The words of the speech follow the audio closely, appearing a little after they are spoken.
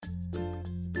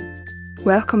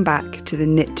Welcome back to the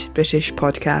Knit British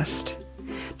podcast,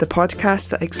 the podcast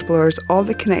that explores all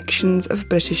the connections of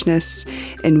Britishness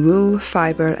in wool,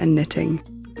 fibre and knitting.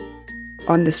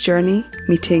 On this journey,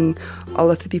 meeting all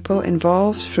of the people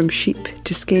involved from sheep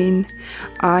to skein,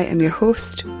 I am your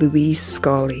host, Louise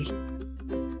Scully.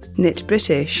 Knit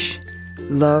British,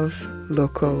 love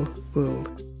local wool.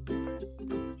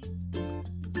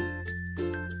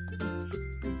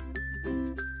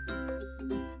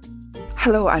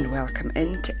 Hello and welcome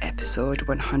into episode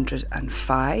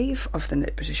 105 of the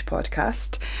Knit British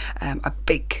podcast. A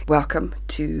big welcome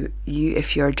to you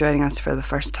if you're joining us for the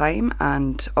first time,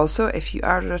 and also if you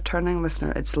are a returning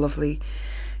listener, it's lovely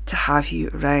to have you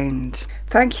around.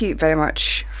 Thank you very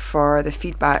much for the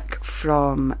feedback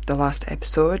from the last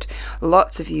episode.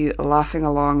 Lots of you laughing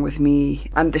along with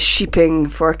me and the sheeping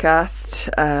forecast.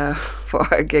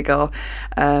 What a giggle.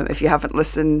 If you haven't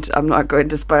listened, I'm not going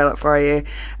to spoil it for you.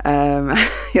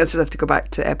 You'll just have to go back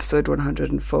to episode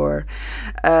 104.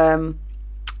 But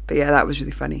yeah, that was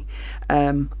really funny.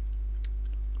 I'll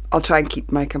try and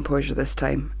keep my composure this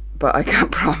time, but I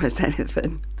can't promise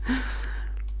anything.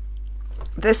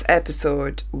 This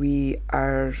episode, we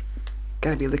are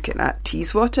going to be looking at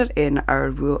Teeswater in our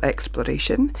wool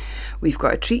exploration. We've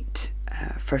got a treat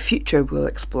for future wool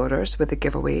explorers with a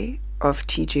giveaway of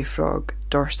TJ Frog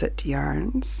Dorset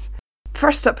yarns.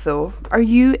 First up though, are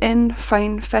you in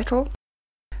Fine Fettle?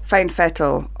 Fine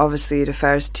Fettle obviously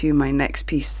refers to my next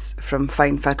piece from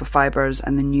Fine Fettle Fibres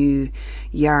and the new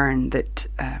yarn that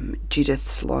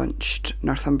Judith's launched,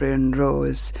 Northumbrian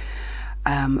Rose.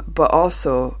 But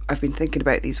also, I've been thinking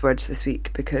about these words this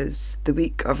week because the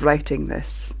week of writing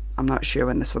this, I'm not sure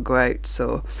when this will go out,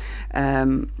 so,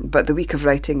 but the week of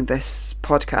writing this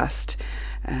podcast,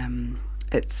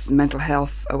 it's Mental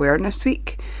Health Awareness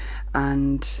Week,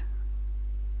 and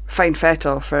Fine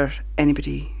Fettle, for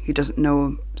anybody who doesn't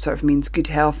know, sort of means good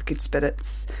health, good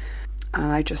spirits,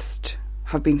 and I just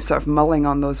have been sort of mulling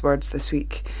on those words this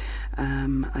week,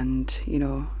 and, you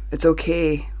know, it's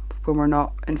okay when we're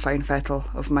not in fine fettle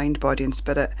of mind, body and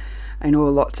spirit. I know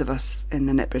lots of us in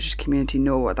the Knit British community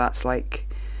know what that's like.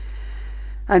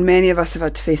 And many of us have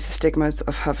had to face the stigmas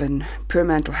of having poor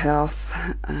mental health.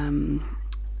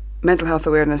 Mental Health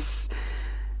Awareness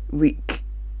Week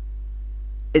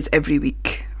is every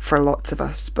week for lots of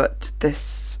us, but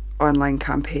this online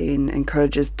campaign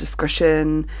encourages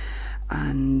discussion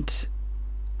and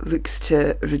looks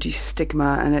to reduce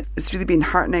stigma, and it's really been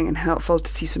heartening and helpful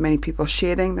to see so many people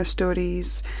sharing their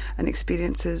stories and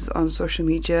experiences on social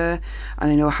media,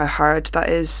 and I know how hard that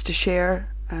is to share,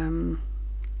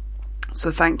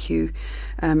 so thank you.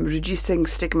 Reducing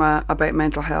stigma about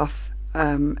mental health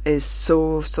is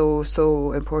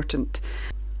so important.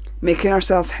 Making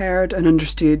ourselves heard and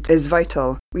understood is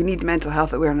vital. We need mental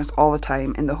health awareness all the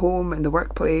time, in the home, in the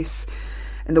workplace,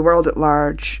 in the world at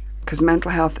large, because mental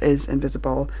health is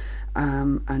invisible,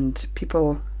 and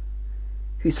people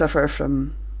who suffer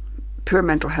from poor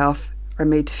mental health are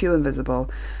made to feel invisible,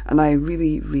 and I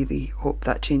really hope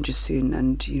that changes soon,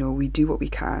 and you know, we do what we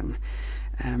can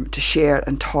to share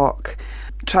and talk,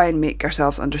 try and make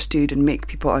ourselves understood and make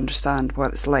people understand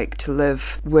what it's like to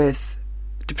live with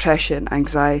depression,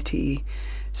 anxiety,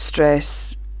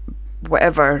 stress,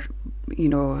 whatever, you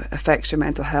know, affects your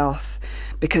mental health,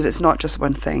 because it's not just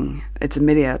one thing, it's a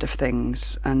myriad of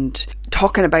things, and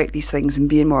talking about these things and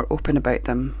being more open about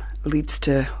them leads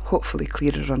to hopefully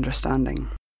clearer understanding.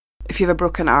 If you have a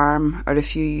broken arm, or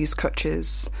if you use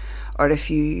crutches, or if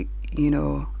you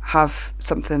know, have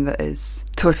something that is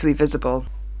totally visible,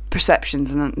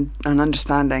 perceptions and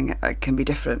understanding can be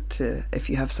different to if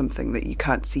you have something that you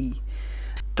can't see.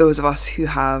 Those of us who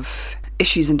have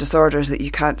issues and disorders that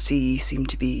you can't see seem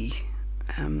to be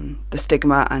the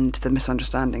stigma and the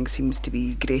misunderstanding seems to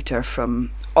be greater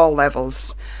from all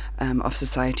levels of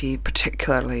society,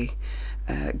 particularly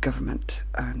government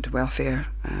and welfare,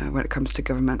 when it comes to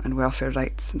government and welfare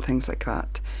rights and things like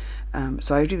that.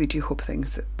 So I really do hope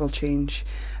things will change.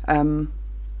 I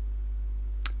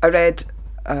read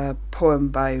a poem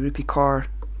by Rupi Kaur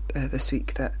this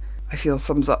week that I feel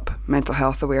sums up mental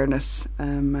health awareness,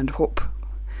 and hope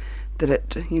that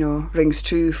it, you know, rings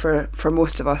true for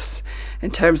most of us in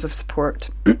terms of support.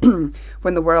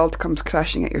 When the world comes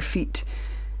crashing at your feet,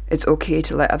 it's okay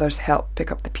to let others help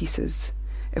pick up the pieces.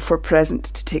 If we're present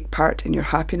to take part in your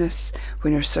happiness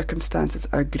when your circumstances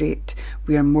are great,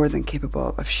 we are more than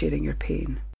capable of sharing your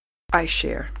pain. I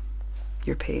share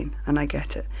your pain, and I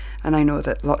get it, and I know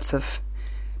that lots of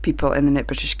people in the Knit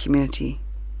British community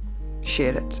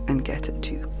share it and get it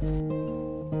too.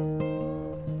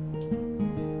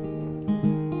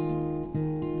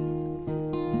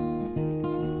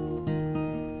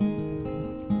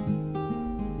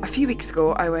 A few weeks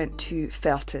ago, I went to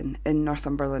Felton in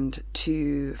Northumberland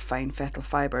to find Fettle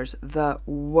Fibres, the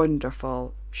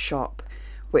wonderful shop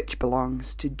which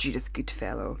belongs to Judith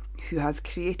Goodfellow, who has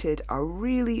created a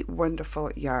really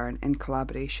wonderful yarn in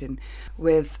collaboration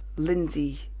with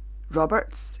Lindsay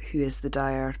Roberts, who is the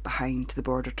dyer behind the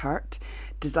Border Tart,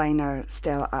 designer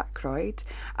Stella Ackroyd,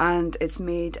 and it's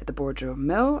made at the Bordeaux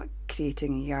Mill,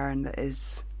 creating a yarn that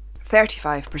is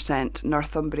 35%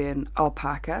 Northumbrian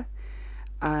alpaca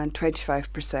and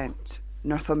 25%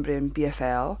 Northumbrian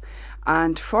BFL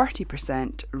and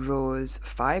 40% rose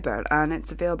fibre, and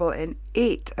it's available in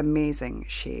 8 amazing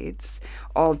shades,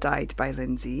 all dyed by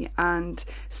Lindsay, and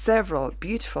several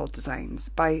beautiful designs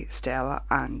by Stella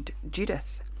and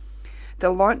Judith. The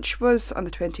launch was on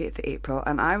the 28th of April,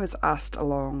 and I was asked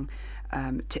along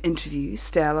to interview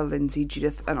Stella, Lindsay,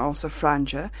 Judith, and also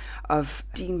Franja of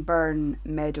Dean Byrne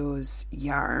Meadows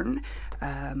Yarn,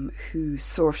 who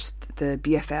sourced the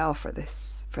BFL for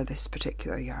this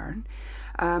particular yarn.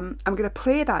 I'm going to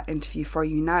play that interview for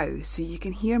you now so you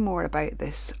can hear more about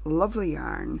this lovely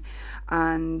yarn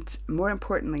and, more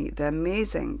importantly, the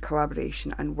amazing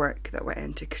collaboration and work that went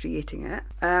into creating it.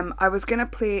 I was going to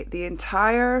play the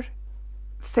entire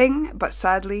thing, but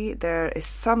sadly there is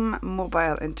some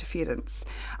mobile interference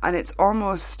and it's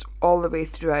almost all the way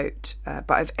throughout, but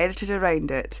I've edited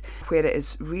around it where it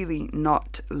is really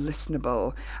not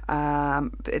listenable.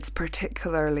 It's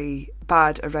particularly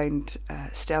bad around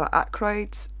Stella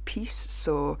Ackroyd's piece,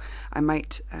 so I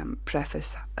might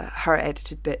preface her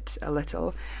edited bit a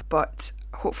little, but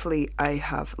hopefully I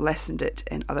have lessened it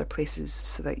in other places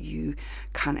so that you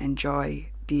can enjoy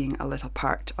being a little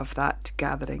part of that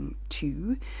gathering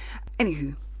too.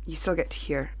 Anywho, you still get to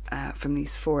hear from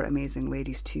these 4 amazing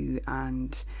ladies too,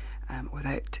 and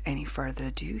without any further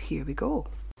ado, here we go.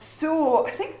 So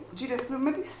I think, Judith, we'll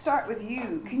maybe start with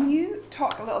you. Can you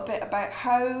talk a little bit about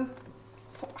how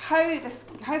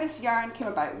this yarn came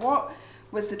about? What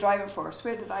was the driving force?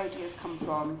 Where did the ideas come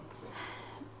from?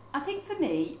 I think for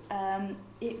me,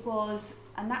 it was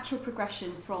a natural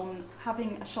progression from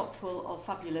having a shop full of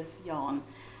fabulous yarn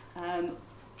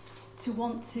to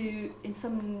want to, in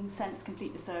some sense,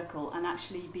 complete the circle and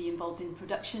actually be involved in the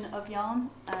production of yarn.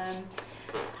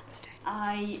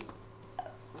 I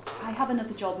have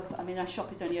another job. I mean, our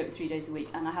shop is only open 3 days a week,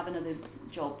 and I have another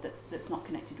job that's not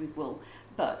connected with wool,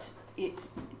 but it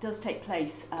does take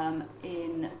place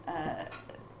in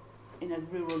a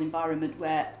rural environment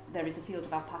where there is a field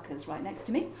of alpacas right next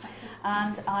to me,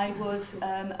 and I was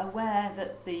aware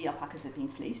that the alpacas had been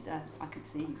fleeced. I could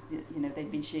see,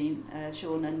 they'd been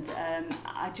shorn, and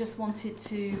I just wanted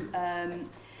to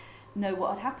know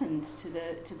what had happened to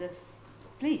the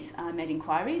fleece. I made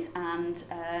inquiries and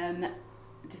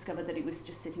discovered that it was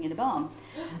just sitting in a barn,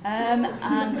 and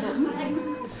thought,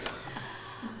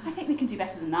 I think we can do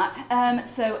better than that.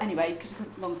 So anyway, to cut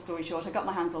a long story short, I got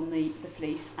my hands on the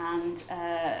fleece and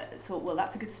thought, well,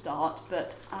 that's a good start,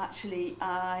 but actually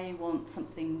I want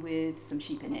something with some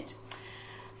sheep in it.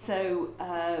 So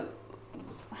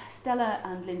Stella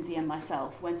and Lindsay and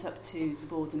myself went up to the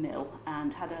Border Mill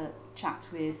and had a chat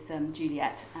with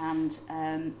Juliet, and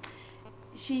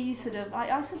she I said,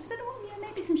 well,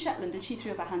 maybe some Shetland, and she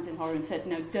threw up her hands in horror and said,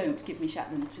 no, don't give me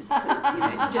Shetland.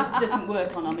 It just doesn't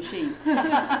work on our machines.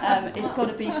 It's got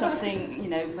to be something,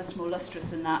 much more lustrous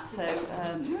than that. So,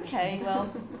 okay,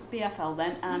 well, BFL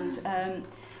then, and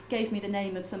gave me the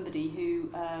name of somebody who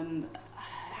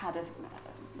had a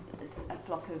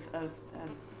flock of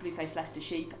blue-faced Leicester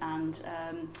sheep and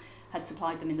had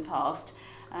supplied them in the past.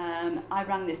 I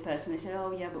rang this person. They said,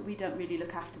 oh yeah, but we don't really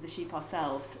look after the sheep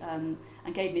ourselves,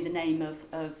 and gave me the name of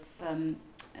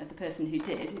the person who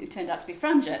did, who turned out to be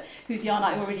Franja, whose yarn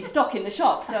I already stock in the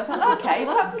shop. So I thought, okay,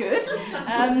 well that's good.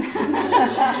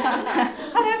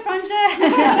 Hello Franja,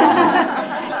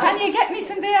 can you get me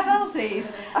some BFL please?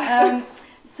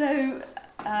 So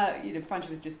Franja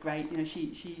was just great.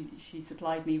 She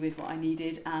supplied me with what I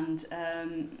needed, and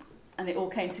it all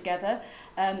came together.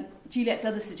 Juliet's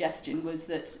other suggestion was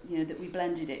that that we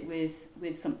blended it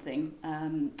with something,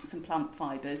 some plant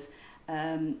fibres,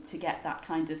 to get that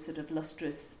kind of sort of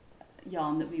lustrous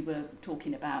yarn that we were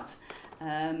talking about.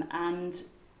 And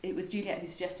it was Juliet who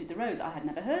suggested the rose. I had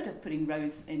never heard of putting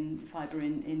rose in fibre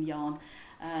in yarn,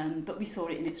 but we saw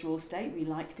it in its raw state. We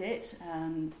liked it.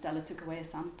 Stella took away a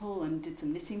sample and did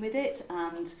some knitting with it,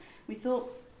 and we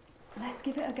thought, let's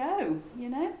give it a go.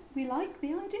 We like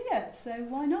the idea, so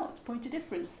why not? Point of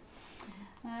difference.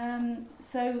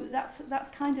 So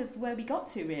that's kind of where we got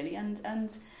to really,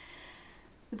 and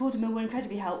the Border Mill were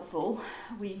incredibly helpful.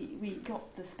 We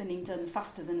got the spinning done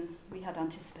faster than we had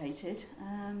anticipated,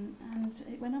 and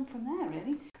it went on from there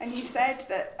really. And you said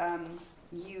that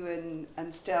you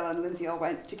and Stella and Lindsay all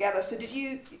went together. So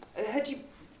had you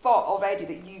thought already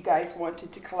that you guys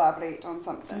wanted to collaborate on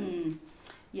something?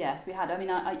 Yes, we had. I mean,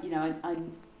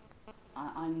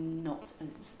 I'm not a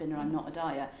spinner. I'm not a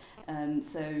dyer.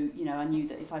 So I knew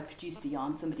that if I produced a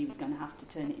yarn, somebody was going to have to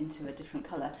turn it into a different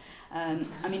colour. I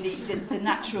mean, the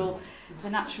natural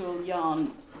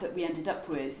yarn that we ended up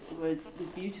with was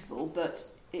beautiful, but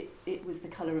it was the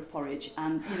colour of porridge,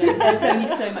 and there's only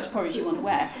so much porridge you want to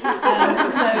wear.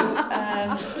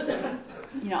 I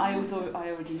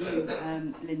already knew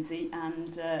Lindsay,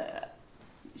 and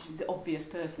she was the obvious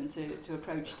person to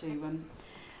approach to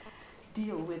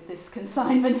deal with this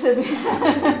consignment of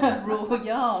raw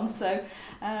yarn. So,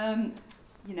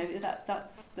 that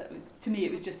to me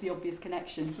it was just the obvious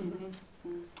connection. Mm-hmm.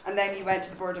 And then you went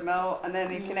to the Border Mill, and then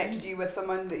they connected you with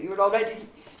someone that you had already.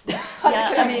 It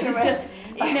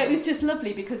was just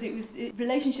lovely, because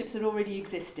relationships that already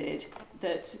existed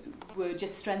that were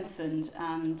just strengthened,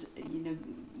 and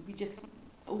we just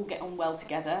all get on well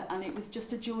together, and it was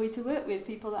just a joy to work with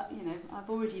people that I've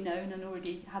already known and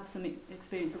already had some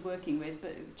experience of working with,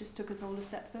 but it just took us all a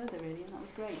step further, really, and that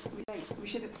was great. We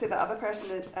should say the other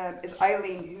person is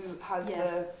Eileen, who has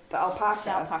the alpaca.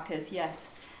 The alpacas, yes.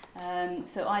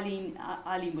 So Eileen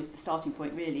was the starting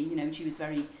point, really. She was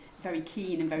very, very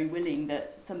keen and very willing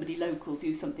that somebody local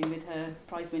do something with her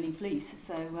prize-winning fleece.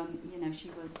 So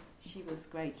she was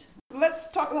great. Let's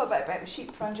talk a little bit about the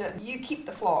sheep, Franja. You keep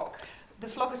the flock. The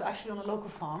flock is actually on a local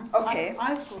farm. Okay.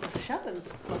 I've got a Shetland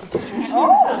flock.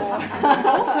 Oh!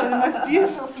 Also the most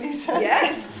beautiful fleeces.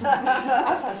 Yes!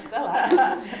 As has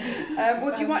Stella.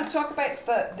 Do you want to talk about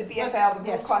the BFL, the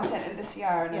wool content in this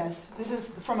yarn? Yes, this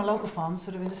is from a local farm,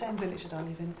 sort of in the same village that I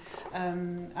live in.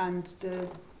 And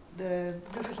the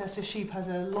Bluefoot Leicester sheep has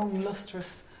a long,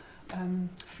 lustrous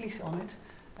fleece on it.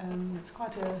 It's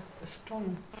quite a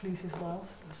strong fleece as well,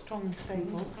 a strong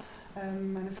staple.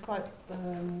 And it's quite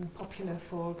popular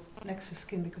for Nexus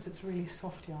skin because it's really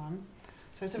soft yarn.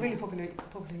 So it's a really popular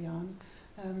yarn.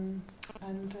 And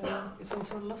it's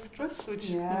also lustrous,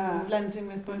 which blends in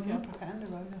with both the alpaca and the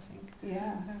road, I think.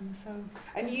 Yeah.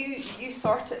 And you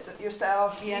sort it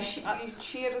yourself? Yes. You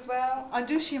shear as well? I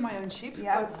do shear my own sheep,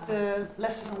 yeah. But the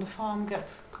Leicesters on the farm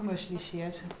get commercially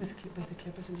sheared with the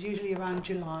clippers. It's usually around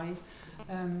July.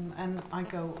 And I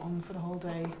go on for the whole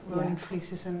day rolling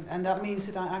fleeces, and that means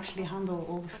that I actually handle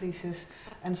all the fleeces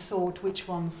and sort which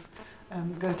ones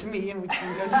go to me and which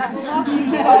ones go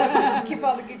to keep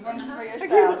all the good ones for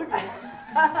yourself.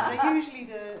 They're usually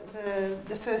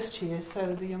the first shear,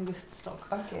 so the youngest stock.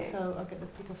 Okay. So I get the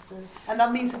pick of and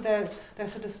that means that they're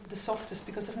sort of the softest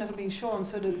because they've never been shorn,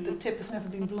 so the tip has never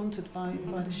been blunted by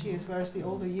the shears, whereas the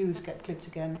older ewes get clipped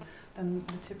again. And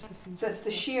the tips have been. So it's the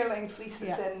shearling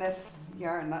fleeces in this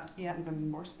yarn. That's Yeah.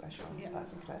 even more special. Yeah.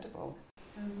 That's incredible.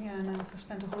 And then I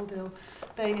spent a whole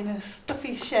day in a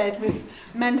stuffy shed with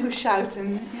men who shout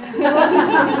and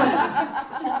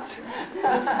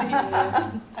dusty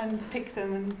and pick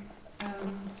them and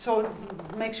so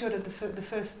make sure that the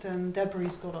first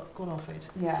debris got off it.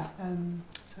 Yeah.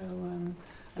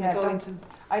 I go into.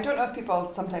 I don't know if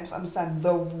people sometimes understand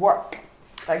the work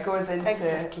that goes into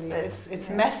exactly. It's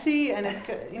messy, and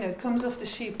it comes off the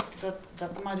sheep that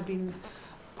might have been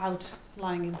out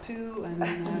lying in poo and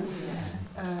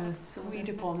weed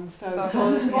upon, so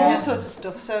all sorts of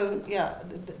stuff. So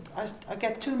I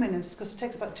get 2 minutes, because it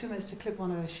takes about 2 minutes to clip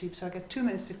one of those sheep. So I get 2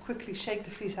 minutes to quickly shake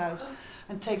the fleece out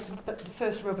and take the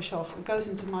first rubbish off. It goes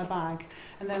into my bag,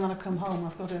 and then when I come home,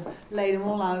 I've got to lay them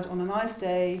all out on a nice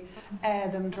day, air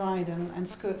them, dry them, and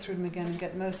skirt through them again and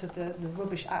get most of the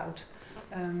rubbish out.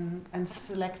 And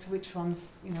select which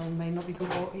ones may not be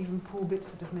good, or even pull bits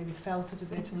that have maybe felted a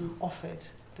bit off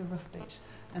it, the rough bit,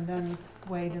 and then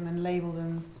weigh them and label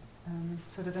them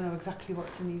so that I know exactly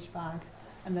what's in each bag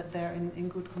and that they're in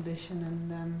good condition.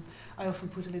 And I often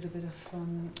put a little bit of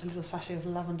a little sachet of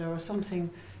lavender or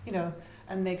something,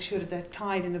 and make sure that they're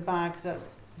tied in a bag that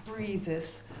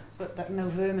breathes, but that no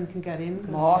vermin can get in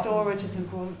because storage is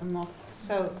important, and moths.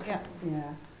 So yeah.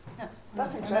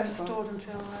 That's incredible. And stored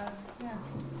until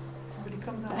somebody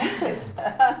comes and wants it.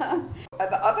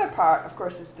 The other part, of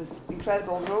course, is this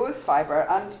incredible rose fibre.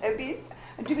 And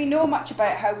do we know much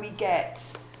about how we get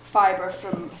fibre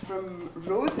from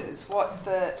roses? What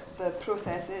the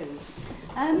process is?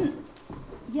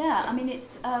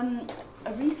 It's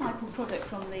a recycled product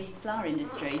from the flower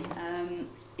industry.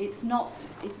 It's not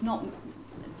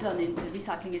done in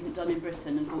recycling isn't done in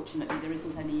Britain, unfortunately. There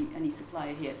isn't any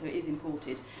supplier here, so it is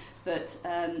imported. But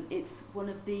it's one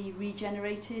of the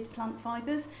regenerated plant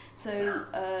fibres, so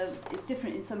it's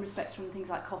different in some respects from things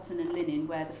like cotton and linen,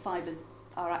 where the fibres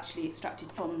are actually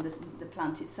extracted from the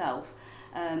plant itself.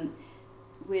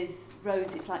 with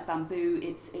rose, it's like bamboo.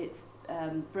 It's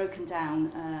broken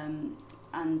down,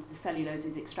 and the cellulose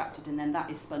is extracted, and then that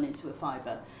is spun into a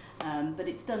fibre. But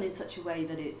it's done in such a way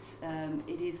that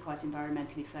it is quite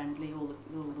environmentally friendly. All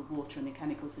the water and the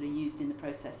chemicals that are used in the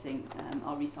processing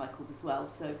are recycled as well.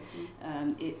 So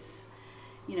it's,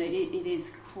 you know, it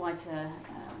is quite a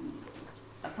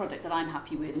product that I'm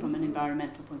happy with from an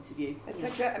environmental point of view. It's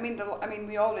like, I mean,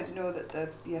 we already know that the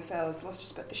BFL is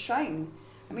lustrous, but the shine.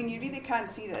 I mean, you really can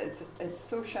see that it's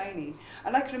so shiny.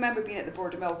 And I can remember being at the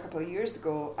Border Mill a couple of years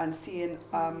ago and seeing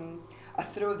a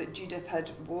throw that Judith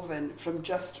had woven from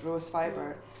just rose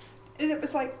fibre, and it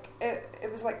was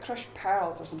like crushed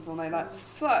pearls or something like that.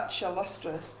 Such a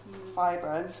lustrous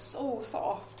fibre and so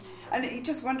soft. And you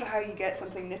just wonder how you get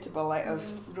something knittable out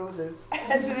of roses.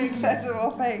 It's an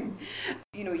incredible thing.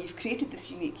 You know, you've created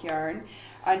this unique yarn,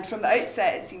 and from the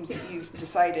outset it seems that you've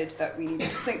decided that we need a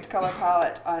distinct colour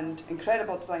palette and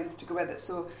incredible designs to go with it.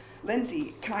 So,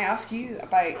 Lindsay, can I ask you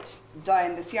about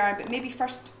dyeing this yarn? But maybe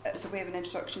first, as a way of an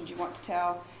introduction, do you want to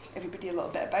tell everybody a little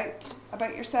bit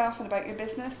about yourself and about your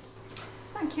business?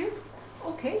 Thank you.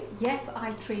 Okay, yes,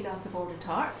 I trade as the Border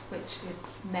Tart, which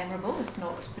is memorable, if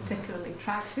not particularly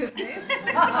attractive. It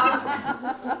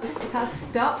has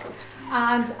stuck,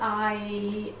 and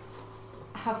I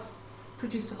have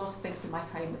produced a lot of things in my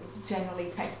time, generally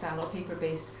textile or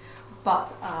paper-based,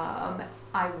 but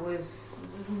I was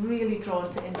really drawn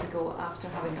to indigo after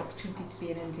having the opportunity to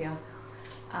be in India,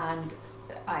 and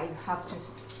I have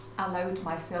just allowed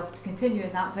myself to continue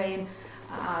in that vein,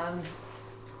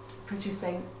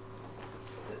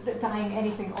 dyeing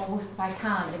anything almost that I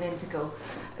can in indigo,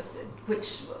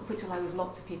 which allows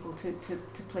lots of people to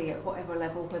play at whatever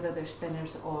level, whether they're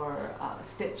spinners or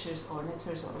stitchers or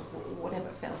knitters or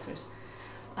whatever, felters.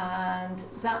 And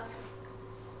that's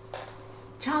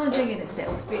challenging in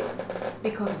itself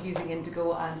because of using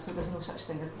indigo, and so there's no such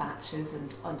thing as batches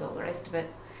and all the rest of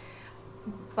it.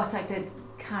 But I did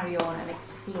carry on and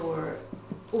explore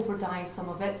over dyeing some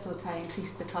of it, so to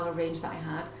increase the colour range that I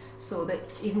had, so that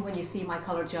even when you see my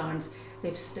coloured yarns,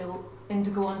 they've still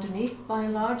indigo underneath by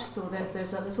and large, so that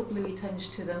there's a little bluey tinge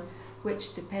to them,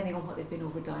 which depending on what they've been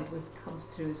over dyed with comes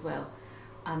through as well.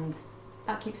 And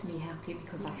that keeps me happy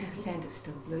because I can pretend it's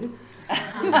still blue.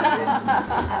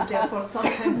 And therefore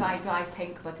sometimes I dye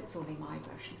pink, but it's only my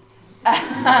version.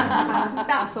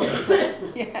 That sort of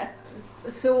thing. Yeah.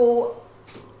 So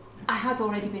I had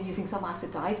already been using some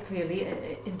acid dyes, clearly,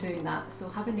 in doing that. So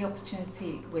having the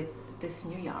opportunity with this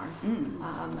new yarn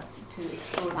to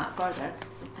explore that further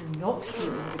and not do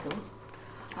indigo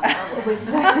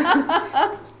was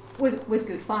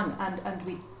good fun. And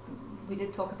we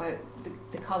did talk about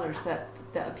the colours that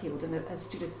appealed. And as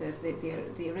Judith says,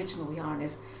 the original yarn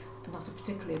is not a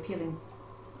particularly appealing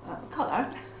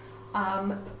colour.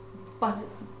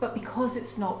 But because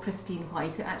it's not pristine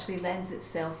white, it actually lends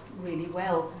itself really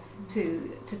well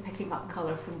to picking up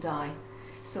colour from dye,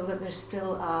 so that there's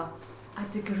still a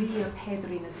degree of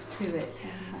heatheriness to it.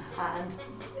 And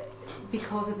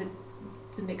because of the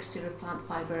mixture of plant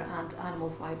fibre and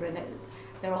animal fibre in it,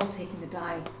 they're all taking the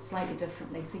dye slightly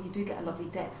differently, so you do get a lovely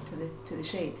depth to the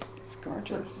shades. It's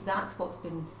gorgeous. So that's what's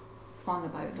been fun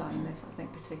about dyeing this, I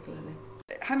think, particularly.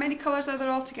 How many colours are there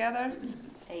altogether?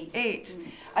 8. 8.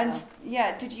 And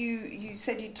yeah, did you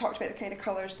said you talked about the kind of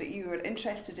colours that you were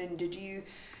interested in. Did you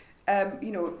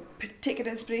take an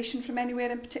inspiration from anywhere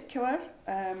in particular,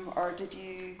 or did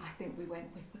you? I think we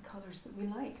went with the colours that we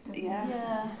liked. Didn't Yeah. we?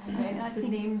 Yeah. And then the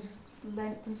names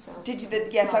lent themselves. Did you? to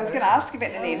those Yes, I was going to colours. ask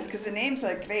about the names, because the names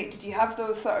are great. Did you have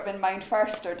those sort of in mind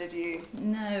first, or did you?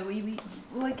 No, it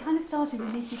kind of started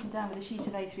with me sitting down with a sheet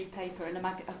of A3 paper and a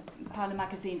pile of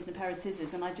magazines and a pair of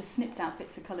scissors, and I just snipped out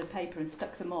bits of coloured paper and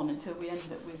stuck them on until we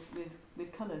ended up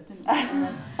with colours, didn't we?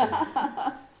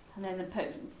 And then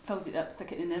folded it up,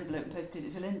 stuck it in an envelope and posted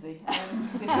it to Lindsay.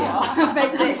 Here we are,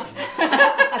 make this.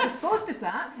 I disposed of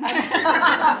that.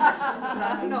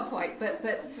 No, not quite, but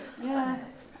Yeah.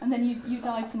 And then you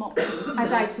dyed some options. I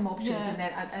dyed some options, Yeah. and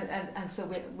then and so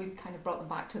we kind of brought them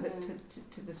back to the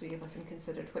three of us and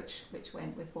considered which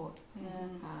went with what. Yeah.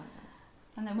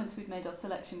 And then once we'd made our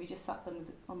selection, we just sat them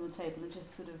on the table and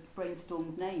just sort of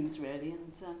brainstormed names, really,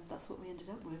 and that's what we ended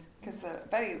up with. Because they're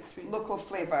very local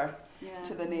flavour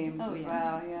to the names as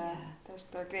well. Yeah.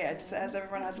 They're great. Has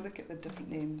everyone had a look at the different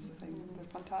names? I think they're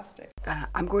fantastic.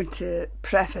 I'm going to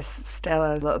preface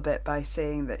Stella a little bit by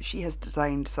saying that she has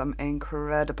designed some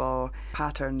incredible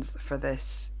patterns for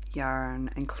this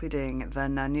yarn, including the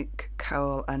Nanook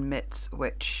cowl and mitts,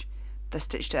 which The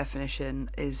stitch definition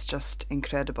is just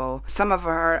incredible. Some of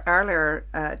our earlier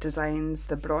designs,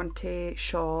 the Bronte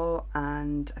shawl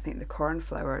and I think the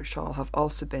cornflower shawl, have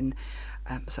also been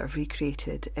sort of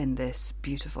recreated in this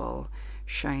beautiful,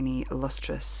 shiny,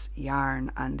 lustrous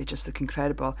yarn, and they just look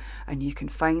incredible. And you can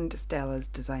find Stella's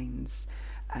designs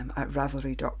at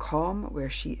Ravelry.com, where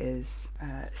she is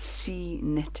sea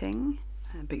knitting,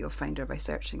 but you'll find her by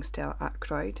searching Stella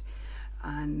Ackroyd.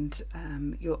 And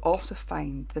you'll also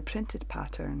find the printed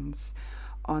patterns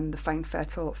on the Fine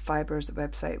Fettle Fibres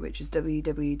website, which is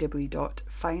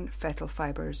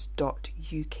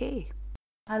www.finefettlefibres.uk.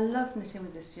 I love knitting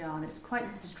with this yarn. It's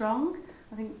quite strong.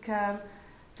 I think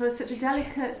for such a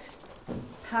delicate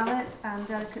palette and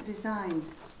delicate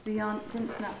designs, the yarn didn't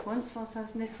snap once whilst I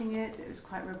was knitting it. It was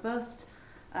quite robust,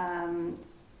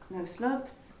 no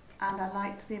slubs, and I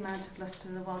liked the amount of lustre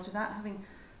there was without having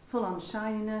full-on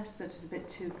shininess that was a bit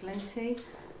too glinty.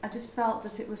 I just felt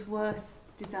that it was worth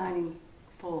designing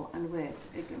for and with.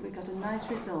 We got a nice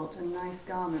result and nice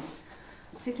garments.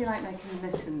 I particularly like making the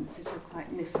mittens. They're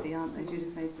quite nifty, aren't they?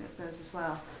 Judith made those as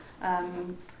well.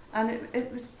 And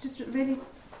it was just really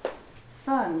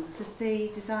fun to see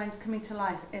designs coming to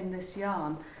life in this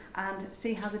yarn and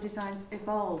see how the designs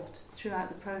evolved throughout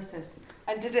the process.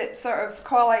 And did it sort of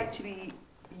call out to be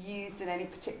used in any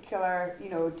particular,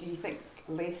 do you think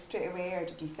lace straight away, or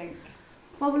did you think?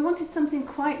 Well, we wanted something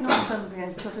quite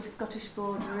Northumbrian, sort of Scottish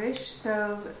borderish,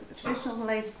 so traditional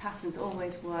lace patterns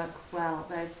always work well.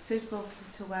 They're suitable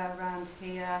to wear around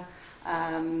here,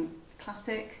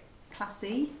 classy,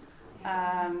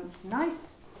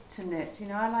 nice to knit.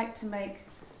 I like to make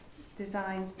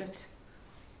designs that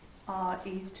are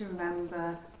easy to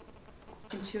remember,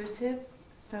 intuitive,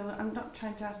 so I'm not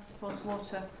trying to force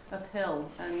water uphill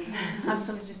and have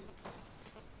somebody just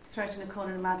throw it in a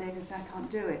corner of my dig and say I can't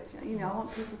do it. I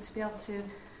want people to be able to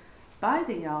buy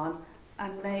the yarn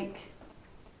and make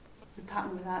the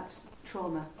pattern without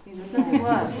trauma. There's nothing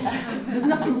worse. There's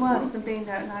nothing worse than being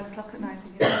there at 9 o'clock at night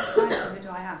thinking, who do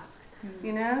I ask?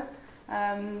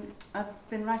 I've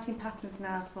been writing patterns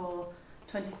now for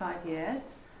 25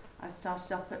 years. I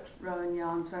started off at Rowan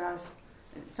Yarns, where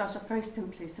it started off very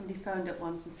simply. Somebody phoned up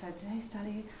once and said, "Hey Stella,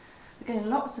 you're getting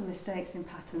lots of mistakes in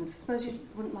patterns. I suppose you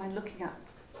wouldn't mind looking at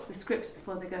the scripts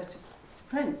before they go to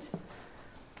print."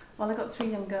 Well, I got 3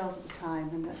 young girls at the time,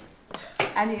 and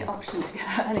any opportunity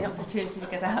to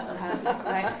get out of the house was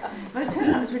great. But it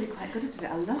turned out I was really quite good at it.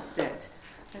 I loved it.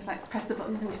 It was like, press the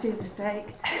button when you see a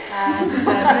mistake. And they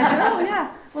said, "Oh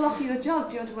yeah, we'll offer you a job.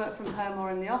 Do you want to work from home or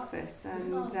in the office?"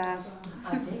 And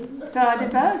so I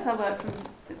did both. I worked from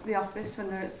the office when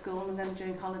they're at school, and then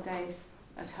during holidays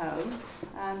at home,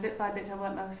 and bit by bit I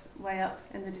worked my way up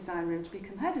in the design room to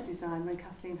become head of design when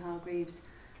Kathleen Hargreaves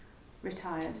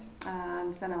retired.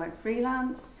 And then I went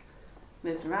freelance,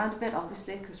 moved around a bit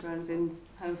obviously because Rowan's in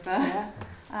home first,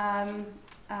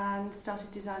 and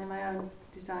started designing my own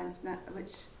designs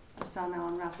which I sell now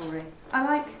on Ravelry. I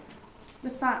like the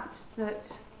fact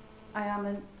that I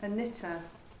am a knitter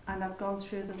and I've gone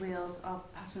through the wheels of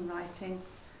pattern writing,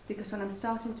 because when I'm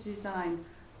starting to design,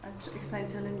 I explained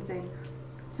to Lindsay,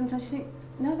 sometimes you think,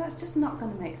 no, that's just not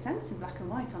going to make sense in black and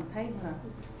white on paper.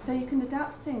 So you can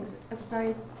adapt things at the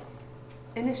very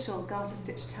initial garter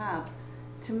stitch tab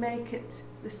to make it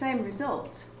the same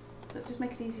result, but just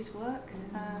make it easy to work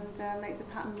and make the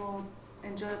pattern more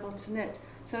enjoyable to knit.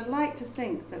 So I'd like to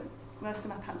think that most of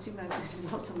my patterns, you've noticed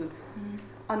lots of them,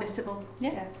 are knittable.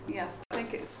 Yeah. I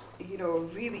think it's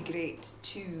really great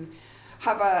to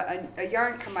have a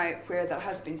yarn come out where there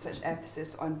has been such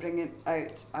emphasis on bringing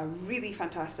out a really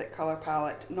fantastic colour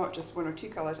palette, not just 1 or 2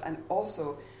 colours, and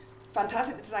also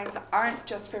fantastic designs that aren't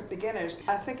just for beginners.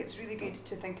 I think it's really good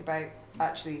to think about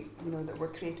actually, that we're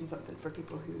creating something for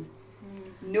people who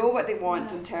know what they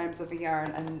want in terms of a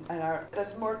yarn, and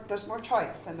there's more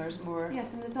choice and there's more.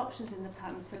 Yes, and there's options in the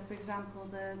pattern. So, for example,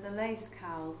 the lace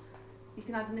cowl, you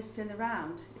can either knit it in the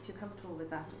round if you're comfortable with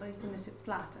that, or you can knit it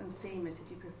flat and seam it if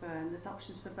you prefer. And there's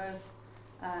options for both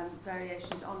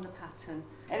variations on the pattern.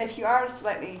 And if you are a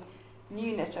slightly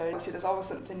new knitter, obviously there's always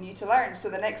something new to learn. So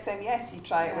the next time, yes, you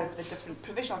try it with the different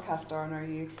provisional cast on, or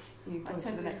you go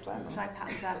to the next level. I try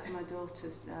patterns out to my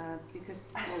daughters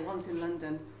because one's in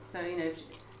London, so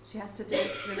she has to do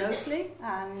it remotely,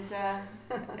 and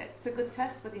it's a good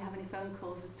test whether you have any phone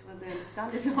calls as to whether they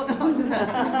understand it or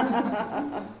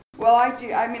not. Well, I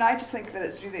do. I mean, I just think that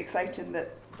it's really exciting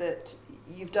that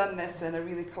you've done this in a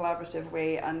really collaborative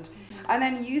way, and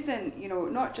then using,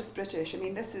 not just British. I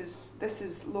mean, this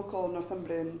is local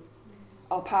Northumbrian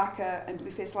alpaca and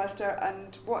blueface Leicester,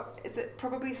 and what is it,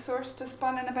 probably sourced to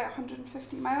spun in about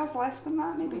 150 miles, less than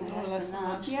that maybe? Less than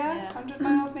that. Yeah, 100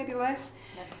 miles, maybe less.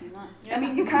 Less than that. I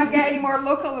mean, you can't get any more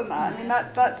local than that. I mean,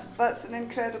 that's an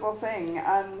incredible thing,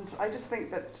 and I just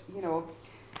think that, you know,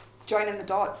 joining the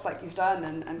dots like you've done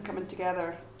and coming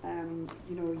together, you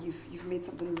know, you've made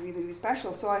something really, really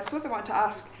special. So I suppose I want to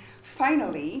ask,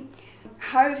 finally,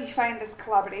 how have you found this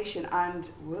collaboration, and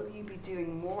will you be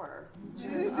doing more?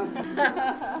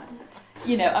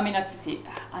 You know, I mean,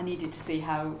 I needed to see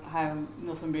how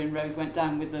Northumbrian Rose went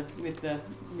down with the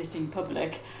knitting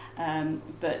public,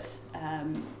 but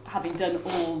having done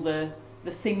all the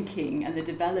thinking and the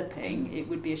developing, it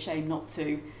would be a shame not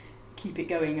to keep it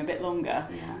going a bit longer.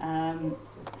 Yeah.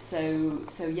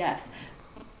 So yes,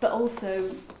 but also,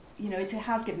 you know, it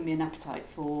has given me an appetite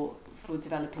for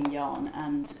developing yarn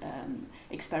and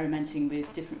experimenting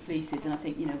with different fleeces. And I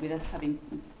think, you know, with us having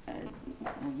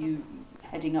you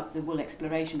heading up the wool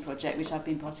exploration project, which I've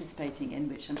been participating in,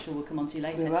 which I'm sure we'll come on to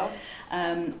later. We will.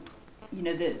 You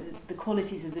know, the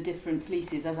qualities of the different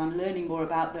fleeces, as I'm learning more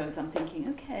about those, I'm thinking,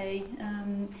 okay,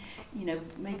 you know,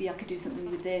 maybe I could do something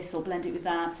with this or blend it with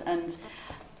that. And,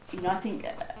 you know, I think,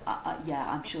 yeah,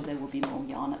 I'm sure there will be more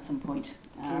yarn at some point.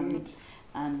 And,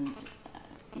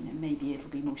 you know, maybe it'll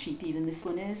be more sheepy than this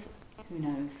one is. Who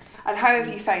knows? And how have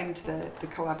you found the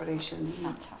collaboration?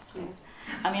 Fantastic.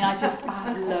 I mean, I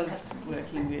loved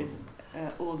working with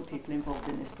all the people involved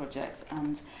in this project,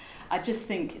 and I just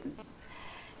think,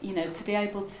 you know, to be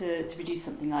able to produce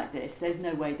something like this, there's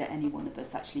no way that any one of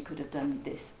us actually could have done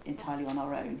this entirely on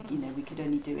our own. You know, we could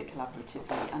only do it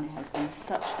collaboratively, and it has been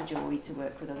such a joy to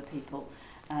work with other people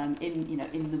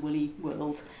in the woolly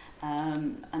world,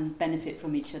 and benefit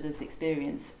from each other's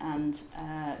experience. And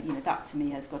you know, that to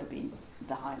me has got to be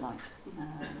the highlight,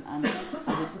 and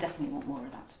I would definitely want more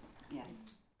of that. Yes.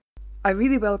 I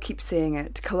really will keep saying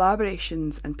it.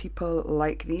 Collaborations and people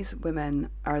like these women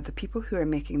are the people who are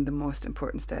making the most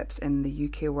important steps in the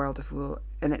UK world of wool,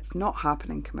 and it's not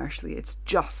happening commercially. It's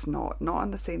just not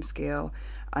on the same scale,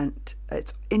 and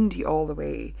it's indie all the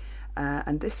way.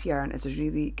 And this yarn is a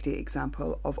really great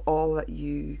example of all of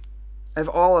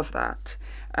that.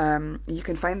 You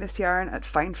can find this yarn at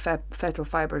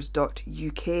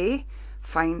finefetalfibres.uk,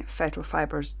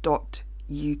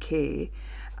 finefetalfibres.uk.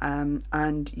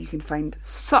 And you can find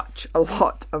such a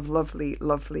lot of lovely,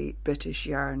 lovely British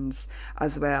yarns,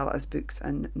 as well as books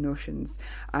and notions.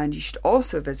 And you should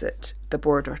also visit the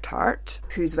Border Tart,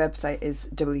 whose website is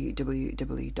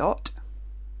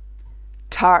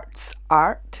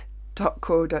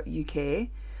www.tartsart.co.uk.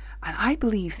 And I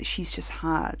believe that she's just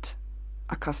had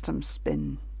a custom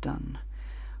spin done,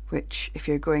 which, if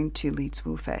you're going to Leeds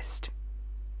Wool Fest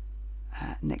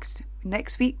next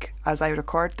week, as I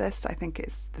record this, I think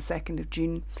it's the 2nd of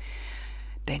June,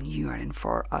 then you are in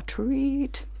for a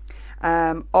treat.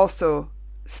 Also,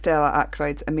 Stella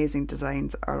Ackroyd's amazing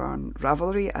designs are on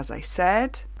Ravelry, as I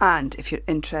said. And if you're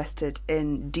interested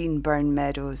in Dean Burn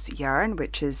Meadows yarn,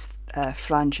 which is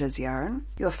Franja's yarn,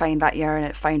 you'll find that yarn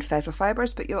at Fine Fetal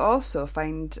Fibres, but you'll also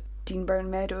find Dean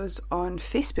Burn Meadows on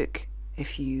Facebook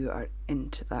if you are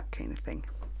into that kind of thing.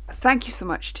 Thank you so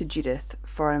much to Judith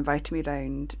for inviting me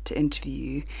round to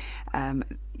interview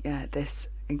this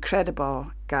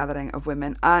incredible gathering of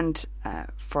women, and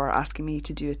for asking me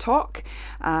to do a talk,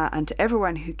 and to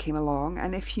everyone who came along.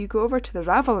 And if you go over to the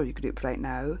Ravelry group right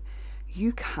now,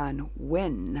 you can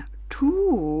win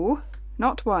 2,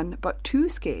 not 1, but 2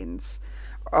 skeins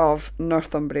of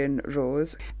Northumbrian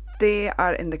Rose. They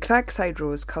are in the Cragside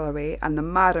Rose colourway and the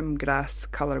Marham Grass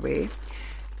colourway.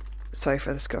 Sorry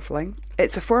for the scuffling.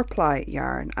 It's a 4-ply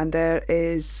yarn, and there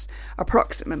is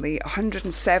approximately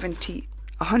 170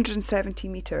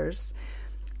 metres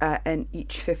in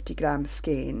each 50 gram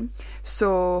skein.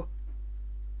 So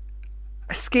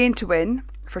a skein to win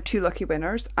for 2 lucky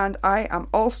winners, and I am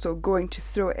also going to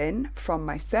throw in from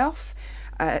myself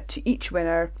to each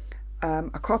winner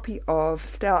a copy of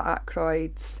Stella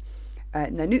Ackroyd's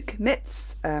Nanook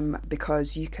mitts,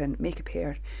 because you can make a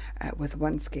pair with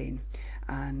 1 skein.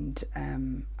 And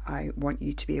I want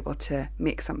you to be able to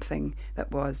make something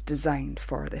that was designed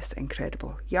for this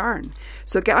incredible yarn.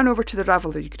 So get on over to the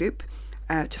Ravelry group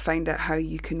to find out how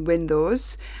you can win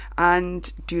those,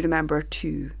 and do remember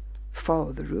to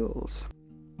follow the rules.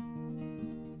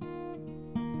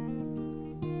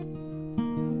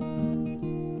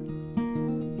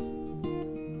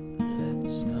 Let the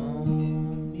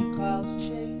stormy clouds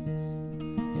chase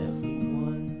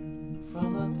everyone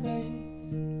from a place.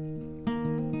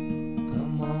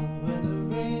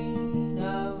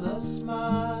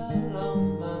 Smile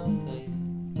on my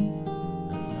face, and I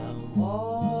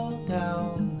walk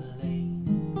down the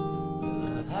lane with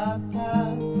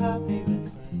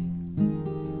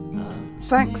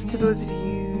thanks to those of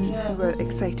you who were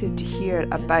excited to hear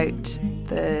about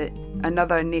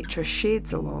another Nature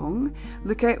Shades Along.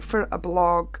 Look out for a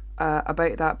blog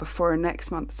about that before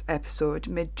next month's episode,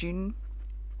 mid-June,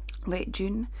 late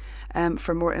June,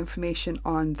 for more information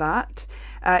on that.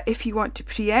 If you want to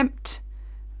preempt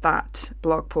that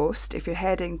blog post, if you're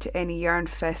heading to any yarn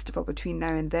festival between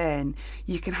now and then,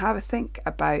 you can have a think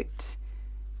about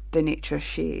the Nature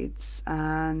Shades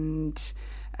and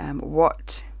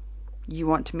what you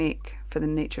want to make for the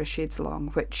Nature Shades Along,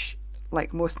 which,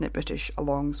 like most Knit British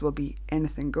alongs, will be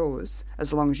anything goes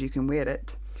as long as you can wear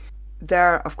it.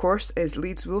 There, of course, is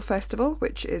Leeds Wool Festival,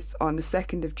 which is on the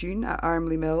 2nd of June at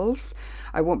Armley Mills.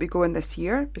 I won't be going this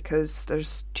year because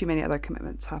there's too many other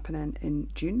commitments happening in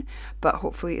June, but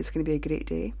hopefully it's going to be a great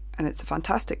day, and it's a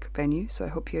fantastic venue, so I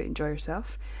hope you enjoy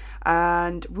yourself.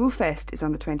 And Woolfest is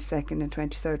on the 22nd and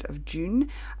 23rd of June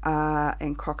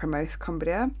in Cockermouth,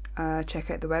 Cumbria. Check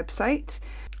out the website.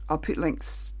 I'll put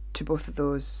links to both of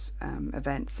those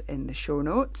events in the show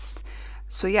notes.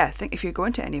 So yeah, I think if you're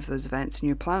going to any of those events and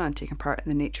you're planning on taking part in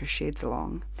the Nature Shades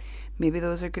Along, maybe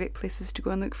those are great places to go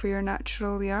and look for your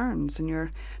natural yarns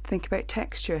and think about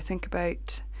texture, think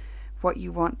about what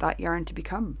you want that yarn to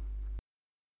become.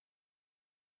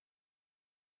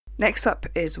 Next up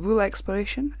is wool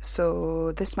exploration,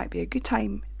 so this might be a good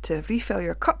time to refill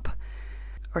your cup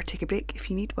or take a break if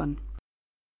you need one.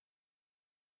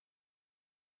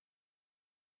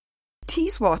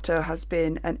 Teeswater has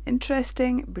been an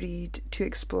interesting breed to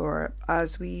explore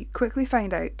as we quickly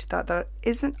find out that there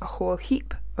isn't a whole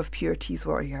heap of pure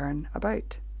Teeswater yarn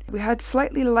about. We had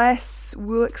slightly less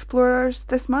wool explorers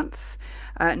this month,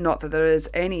 not that there is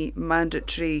any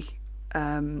mandatory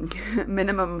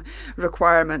minimum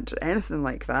requirement or anything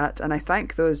like that, and I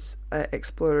thank those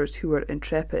explorers who were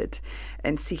intrepid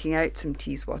in seeking out some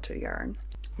Teeswater yarn.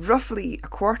 Roughly a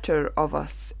quarter of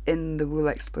us in the wool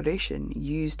exploration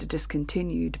used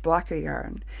discontinued blacker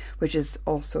yarn, which is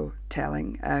also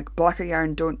telling. Blacker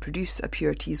yarn don't produce a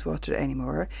pure Teeswater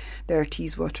anymore. Their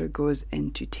Teeswater goes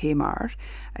into Tamar,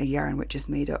 a yarn which is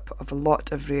made up of a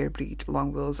lot of rare breed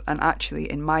long wools, and actually,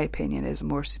 in my opinion, is a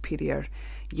more superior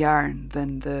yarn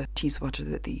than the Teeswater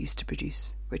that they used to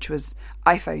produce, which was,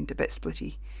 I found, a bit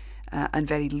splitty and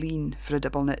very lean for a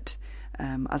double knit,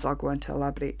 as I'll go on to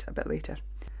elaborate a bit later.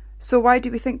 So why do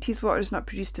we think Teeswater is not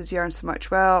produced as yarn so much?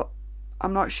 Well,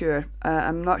 I'm not sure.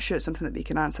 I'm not sure it's something that we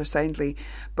can answer soundly,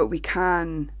 but we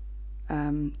can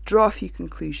draw a few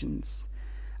conclusions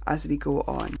as we go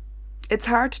on. It's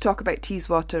hard to talk about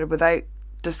Teeswater without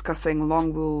discussing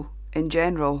long wool in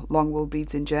general, long wool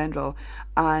breeds in general,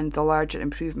 and the larger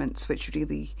improvements which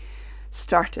really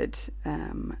started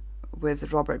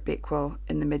with Robert Bakewell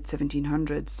in the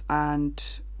mid-1700s and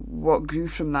what grew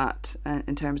from that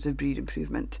in terms of breed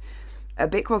improvement.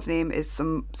 Bakewell's name is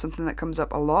something that comes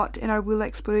up a lot in our wool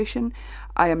exploration.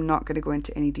 I am not going to go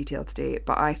into any detail today,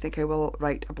 but I think I will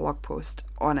write a blog post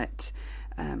on it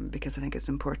because I think it's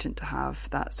important to have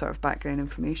that sort of background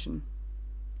information.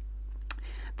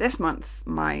 This month,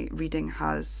 my reading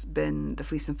has been The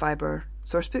Fleece and Fibre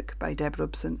Sourcebook by Deb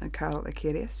Robson and Carol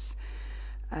Icarius,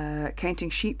 Counting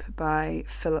Sheep by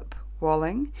Philip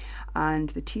Walling, and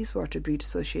the Teeswater Breed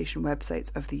Association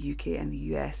websites of the UK and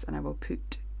the US, and I will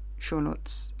put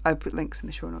links in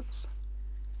the show notes.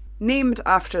 Named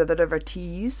after the River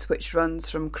Tees, which runs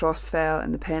from Crossfell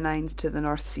in the Pennines to the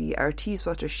North Sea, our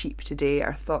Teeswater sheep today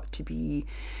are thought to be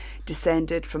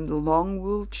descended from the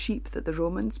long-wooled sheep that the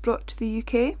Romans brought to the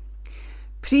UK.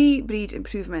 Pre-breed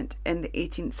improvement in the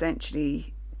 18th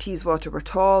century, Teeswater were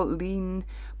tall, lean,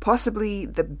 possibly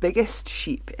the biggest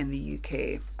sheep in the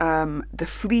UK. The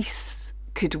fleece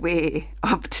could weigh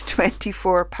up to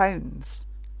 24 pounds.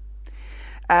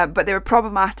 But they were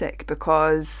problematic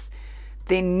because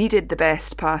they needed the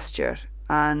best pasture,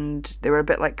 and they were a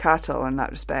bit like cattle in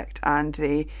that respect, and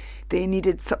they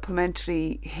needed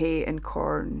supplementary hay and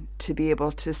corn to be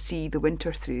able to see the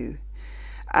winter through.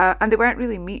 And they weren't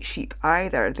really meat sheep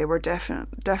either. They were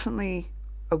definitely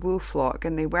a wool flock,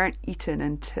 and they weren't eaten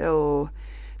until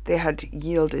they had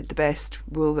yielded the best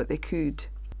wool that they could.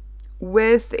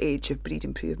 With the age of breed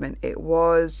improvement, it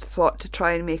was thought to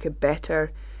try and make a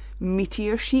better,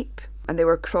 meatier sheep, and they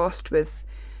were crossed with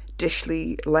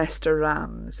Dishley Leicester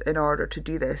rams in order to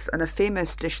do this. And a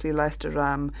famous Dishley Leicester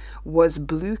ram was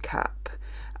Blue Cap,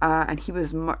 and he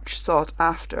was much sought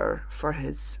after for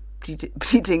his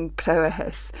breeding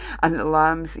prowess, and the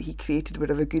lambs that he created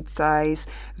were of a good size,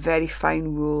 very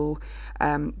fine wool,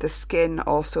 the skin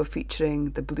also featuring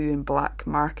the blue and black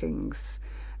markings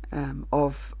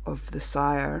of the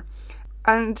sire.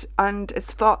 And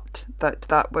it's thought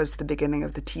that was the beginning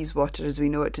of the Teeswater as we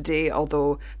know it today,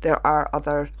 although there are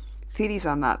other theories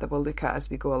on that we'll look at as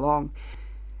we go along.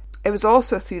 It was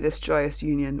also through this joyous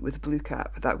union with Blue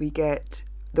Cap that we get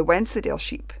the Wensleydale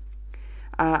sheep,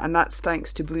 and that's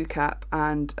thanks to Blue Cap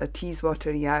and a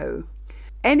Teeswater Yow.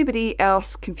 Anybody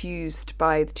else confused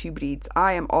by the two breeds?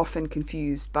 I am often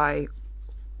confused by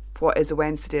what is a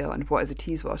Wensleydale and what is a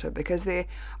Teeswater, because they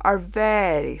are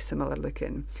very similar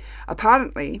looking.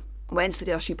 Apparently,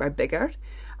 Wensleydale sheep are bigger,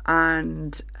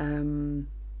 and the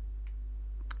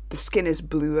skin is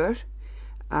bluer,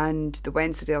 and the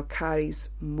Wensleydale carries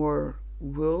more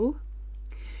wool.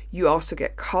 You also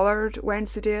get coloured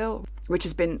Wensleydale, which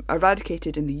has been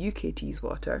eradicated in the UK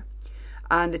Teeswater.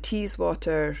 And the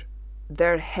Teeswater,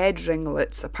 their head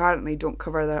ringlets apparently don't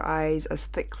cover their eyes as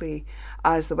thickly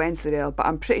as the Wensleydale, but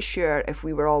I'm pretty sure if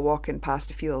we were all walking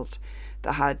past a field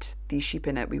that had these sheep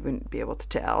in it, we wouldn't be able to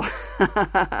tell.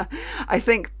 I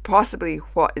think possibly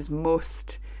what is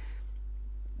most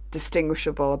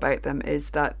distinguishable about them is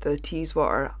that the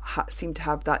Teeswater seem to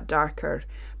have that darker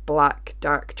black,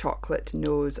 dark chocolate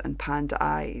nose, and panda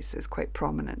eyes is quite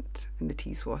prominent in the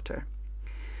Teeswater.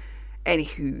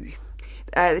 Anywho,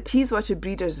 the Teeswater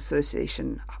Breeders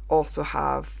Association also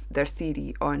have their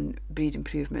theory on breed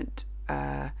improvement,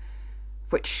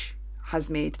 which has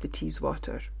made the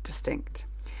Teeswater distinct.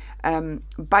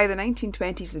 By the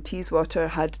 1920s, the Teeswater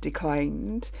had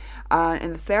declined.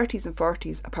 In the 30s and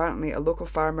 40s, apparently a local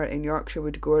farmer in Yorkshire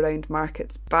would go around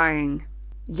markets buying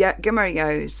Gimmer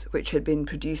Yows, which had been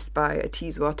produced by a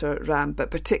Teeswater ram,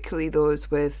 but particularly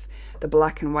those with the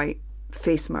black and white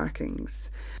face markings.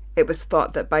 It was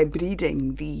thought that by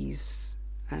breeding these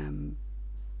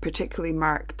particularly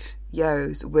marked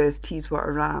Yows with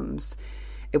Teeswater rams,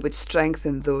 it would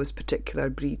strengthen those particular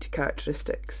breed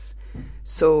characteristics.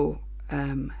 So,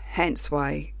 hence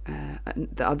why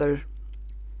the other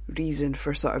reason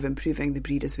for sort of improving the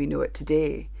breed as we know it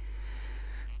today.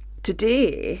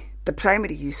 Today, the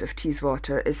primary use of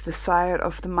Teeswater is the sire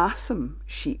of the Massam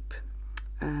sheep,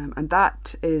 and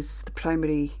that is the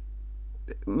primary,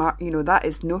 that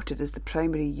is noted as the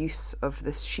primary use of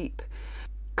this sheep.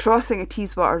 Crossing a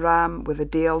Teeswater ram with a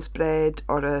Dales bred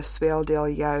or a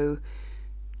Swaledale Yow,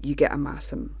 you get a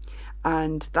Massam.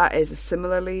 And that is a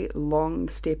similarly long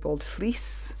stapled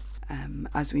fleece,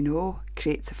 as we know,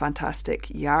 creates a fantastic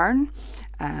yarn,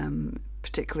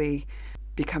 particularly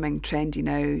becoming trendy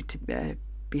now to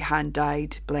be hand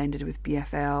dyed, blended with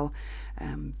BFL.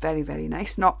 Very, very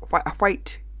nice. Not a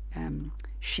white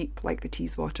sheep like the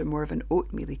Teeswater, more of an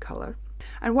oatmeal colour.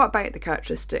 And what about the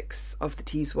characteristics of the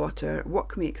Teeswater? What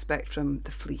can we expect from the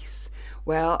fleece?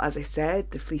 Well, as I said,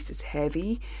 the fleece is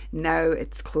heavy. Now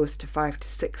it's close to 5 to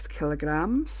 6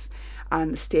 kilograms,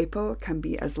 and the staple can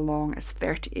be as long as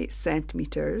 38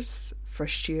 centimetres for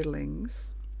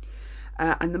shearlings.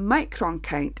 And the micron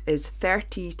count is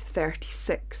 30 to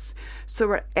 36. So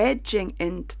we're edging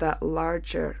into that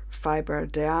larger fibre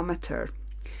diameter.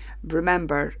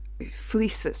 Remember,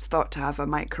 fleece that's thought to have a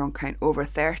micron count over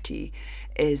 30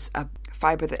 is a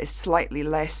fibre that is slightly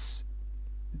less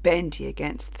bendy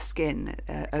against the skin.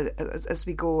 As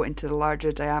we go into the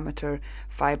larger diameter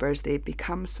fibres, they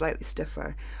become slightly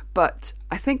stiffer. But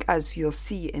I think, as you'll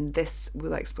see in this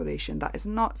wool exploration, that is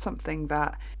not something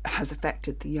that has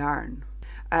affected the yarn.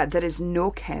 There is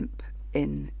no kemp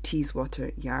in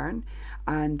Teeswater yarn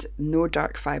and no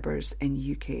dark fibres in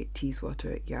UK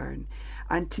Teeswater yarn.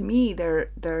 And to me, they're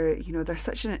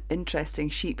such an interesting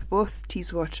sheep. Both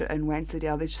Teeswater and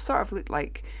Wensleydale, they just sort of look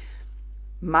like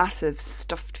massive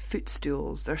stuffed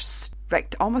footstools. They're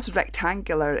almost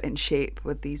rectangular in shape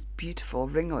with these beautiful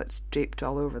ringlets draped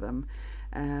all over them.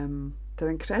 They're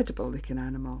incredible looking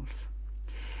animals.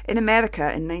 In America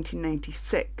in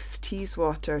 1996,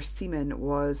 Teeswater semen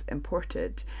was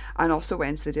imported, and also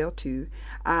Wensleydale too,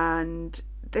 and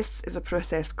this is a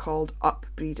process called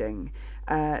upbreeding.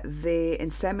 They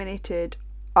inseminated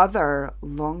other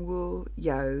long wool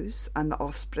Yows, and the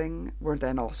offspring were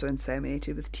then also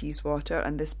inseminated with Teeswater,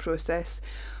 and this process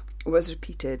was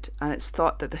repeated, and it's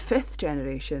thought that the 5th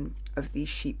generation of these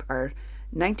sheep are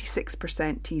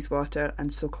 96% Teeswater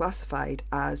and so classified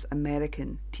as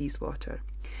American Teeswater.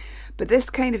 But this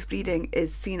kind of breeding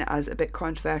is seen as a bit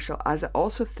controversial, as it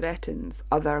also threatens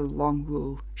other long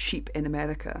wool sheep in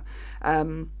America.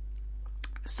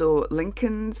 So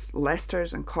Lincolns,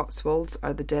 Leicesters and Cotswolds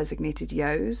are the designated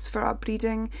Yows for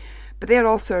upbreeding, but they're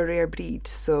also a rare breed.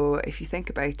 So if you think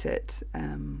about it,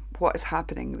 what is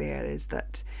happening there is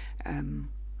that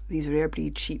these rare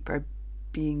breed sheep are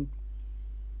being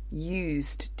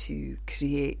used to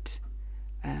create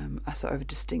a sort of a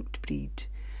distinct breed.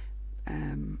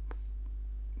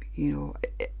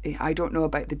 I don't know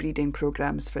about the breeding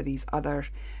programs for these other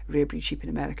rare breed sheep in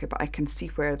America, but I can see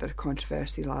where the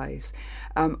controversy lies.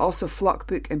 Also, Flock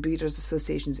Book and Breeders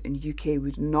Associations in UK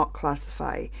would not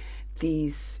classify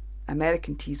these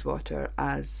American Teeswater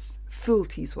as full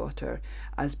Teeswater,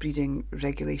 as breeding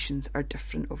regulations are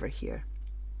different over here.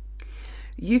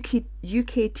 UK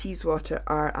Teeswater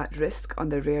are at risk on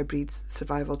the Rare Breeds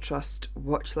Survival Trust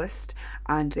watch list,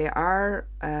 and they are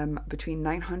between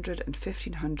 900 and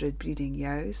 1500 breeding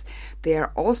yows. They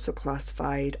are also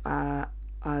classified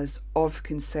as of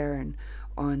concern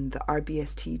on the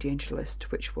RBST danger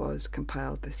list, which was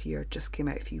compiled this year, just came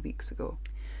out a few weeks ago.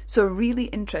 So a really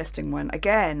interesting one.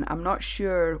 Again, I'm not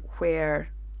sure where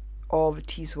all the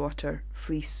Teeswater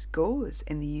fleece goes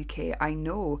in the UK. I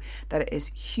know that it is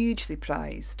hugely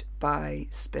prized by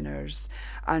spinners,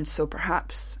 and so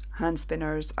perhaps hand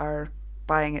spinners are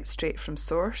buying it straight from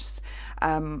source.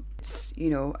 It's,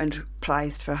 and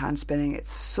prized for hand spinning.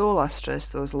 It's so lustrous.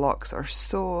 Those locks are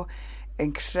so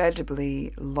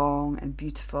incredibly long and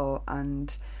beautiful,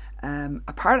 and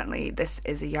apparently this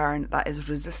is a yarn that is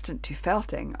resistant to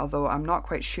felting, although I'm not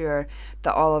quite sure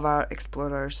that all of our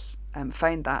explorers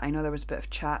found that. I know there was a bit of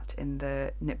chat in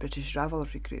the Knit British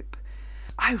Ravelry group.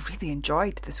 I really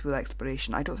enjoyed this wool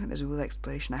exploration. I don't think there's a wool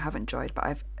exploration I haven't enjoyed, but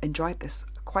I've enjoyed this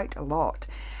quite a lot.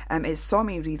 It saw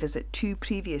me revisit 2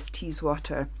 previous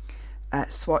Teeswater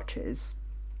swatches.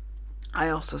 I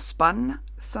also spun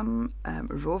some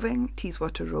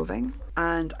Teeswater roving,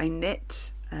 and I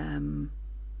knit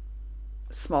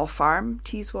Small Farm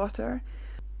Teeswater.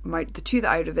 The 2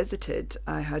 that I revisited,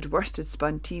 I had worsted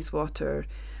spun Teeswater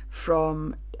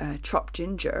from Chopped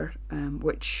Ginger,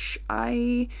 which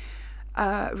I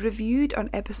reviewed on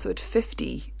episode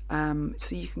 50.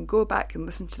 So you can go back and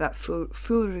listen to that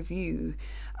full review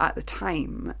at the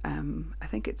time. I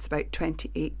think it's about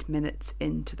 28 minutes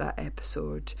into that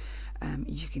episode.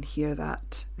 You can hear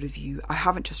that review. I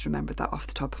haven't just remembered that off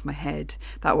the top of my head.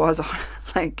 That was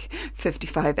like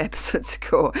 55 episodes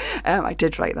ago. I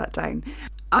did write that down.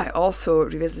 I also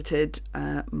revisited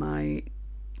my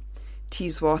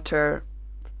Teeswater,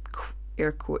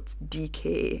 air quotes,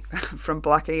 DK from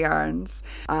Blacker Yarns,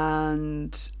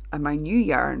 and my new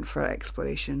yarn for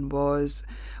exploration was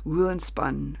Wool &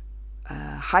 Spun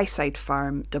Highside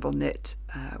Farm double knit,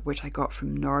 which I got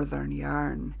from Northern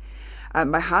Yarn.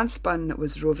 My hand spun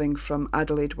was roving from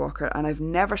Adelaide Walker, and I've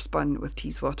never spun with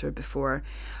Teeswater before,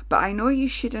 but I know you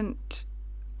shouldn't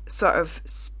sort of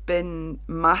spin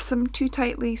massam too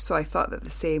tightly, so I thought that the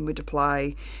same would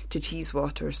apply to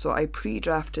Teeswater. So I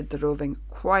pre-drafted the roving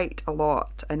quite a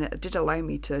lot, and it did allow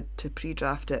me to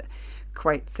pre-draft it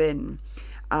quite thin.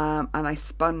 And I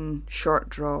spun short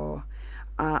draw,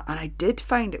 and I did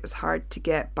find it was hard to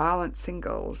get balanced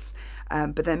singles,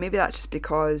 but then maybe that's just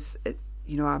because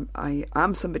I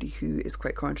am somebody who is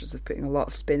quite conscious of putting a lot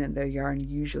of spin in their yarn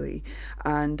usually,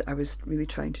 and I was really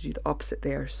trying to do the opposite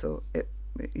there, so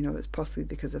it's possibly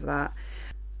because of that.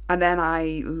 And then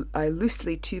I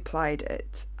loosely 2-plied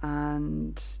it,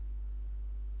 and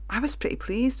I was pretty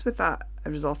pleased with that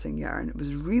resulting yarn. It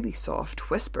was really soft,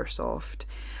 whisper soft,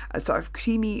 a sort of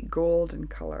creamy golden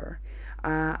colour,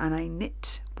 and I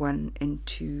knit one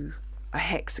into a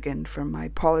hexagon from my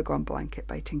polygon blanket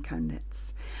by Tin Can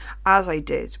Knits, as I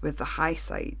did with the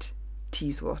Highside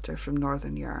Teeswater from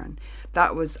Northern Yarn.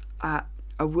 That was a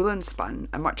Wool & Spun,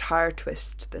 a much higher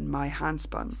twist than my hand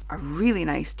spun. A really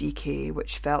nice DK,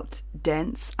 which felt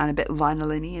dense and a bit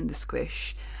lanolin-y in the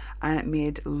squish, and it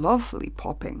made lovely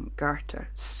popping garter,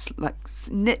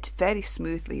 knit very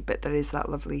smoothly, but there is that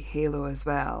lovely halo as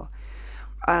well.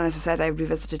 And as I said, I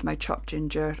revisited my Chopped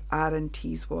Ginger Aran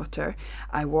Teeswater.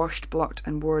 I washed, blocked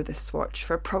and wore this swatch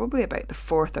for probably about the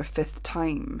 4th or 5th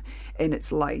time in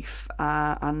its life.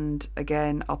 And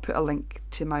again, I'll put a link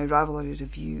to my Ravelry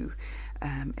review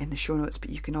in the show notes, but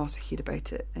you can also hear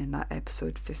about it in that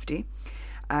episode 50.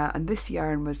 And this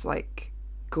yarn was like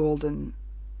golden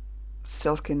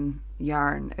silken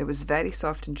yarn. It was very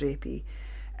soft and drapey.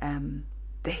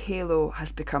 The halo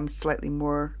has become slightly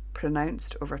more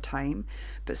pronounced over time,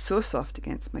 but so soft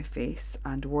against my face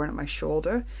and worn at my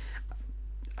shoulder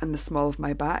and the small of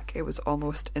my back, it was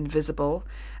almost invisible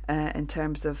in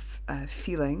terms of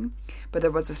feeling, but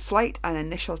there was a slight and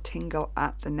initial tingle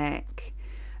at the neck.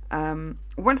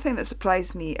 One thing that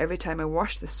surprised me every time I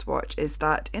wash this swatch is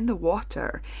that in the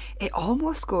water it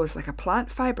almost goes like a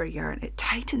plant fibre yarn. It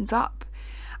tightens up,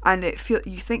 and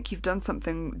you think you've done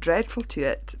something dreadful to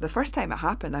it. The first time it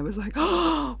happened, I was like,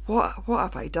 oh, what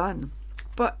have I done?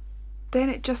 But then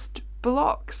it just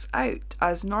blocks out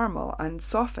as normal and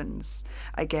softens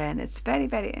again. It's very,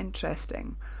 very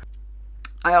interesting.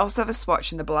 I also have a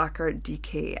swatch in the Blacker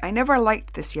DK. I never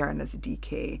liked this yarn as a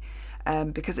DK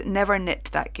because it never knit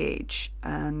to that gauge.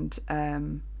 And,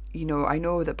 you know, I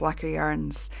know that Blacker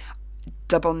yarns,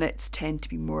 double knits tend to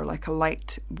be more like a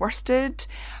light worsted,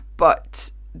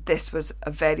 but this was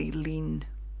a very lean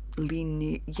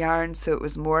yarn, so it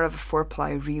was more of a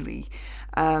 4-ply really.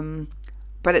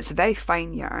 But it's a very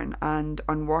fine yarn, and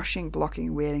on washing,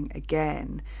 blocking, wearing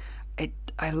again,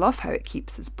 I love how it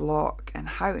keeps its block and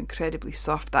how incredibly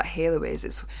soft that halo is.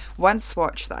 It's one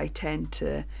swatch that I tend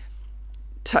to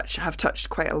have touched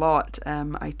quite a lot.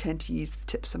 I tend to use the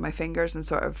tips of my fingers and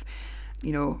sort of,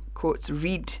 you know, quotes,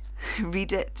 read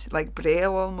it like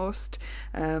Braille almost.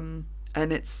 And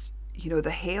it's, you know,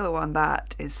 the halo on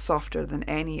that is softer than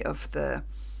any of the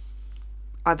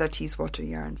other Teeswater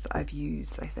yarns that I've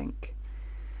used, I think.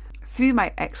 Through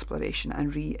my exploration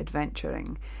and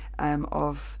re-adventuring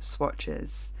of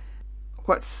swatches,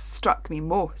 what struck me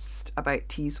most about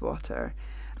Teeswater,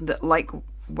 that like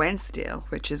Wensleydale,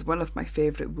 which is one of my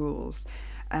favourite wools,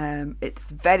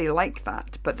 it's very like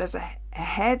that, but there's a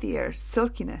heavier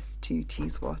silkiness to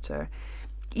Teeswater,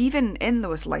 even in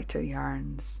those lighter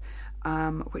yarns,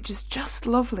 which is just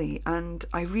lovely. And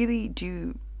I really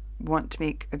do want to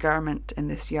make a garment in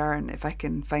this yarn if I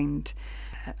can find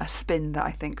a spin that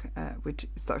I think would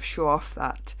sort of show off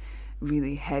that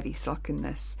really heavy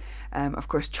silkenness. Of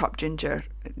course, Chopped Ginger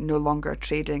no longer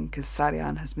trading because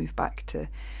Sarian has moved back to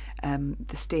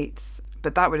the States,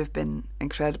 but that would have been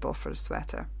incredible for a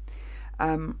sweater.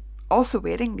 Also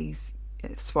wearing these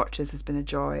swatches has been a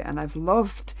joy, and I've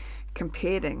loved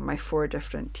comparing my 4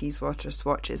 different Teeswater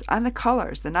swatches and the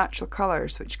colours, the natural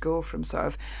colours, which go from sort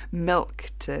of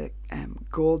milk to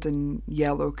golden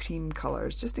yellow cream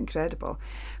colours, just incredible.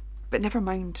 But never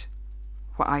mind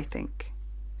what I think.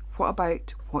 What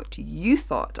about what you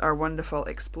thought, our wonderful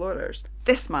explorers?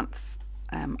 This month,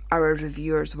 our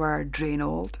reviewers were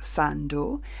Drainold,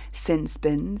 Sando, Sin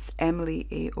Spins, Emily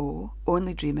A.O.,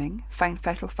 Only Dreaming, Fine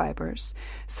Fettle Fibres,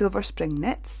 Silver Spring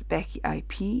Knits, Becky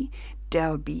IP,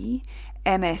 Del B,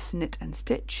 MS Knit and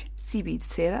Stitch, Seaweed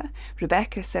Sarah,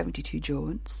 Rebecca 72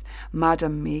 Jones,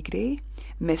 Madame Maigret,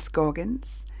 Miss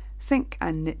Goggins, Think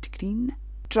and Knit Green,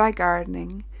 Dry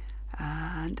Gardening,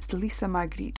 and Lisa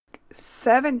Magritte.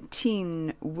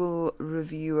 17 wool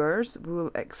reviewers,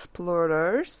 wool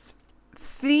explorers.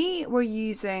 3 were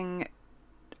using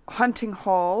Hunting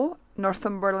Hall,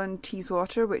 Northumberland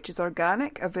Teeswater, which is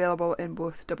organic, available in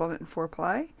both double knit and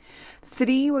 4-ply.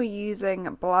 3 were using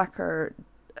Blacker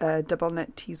double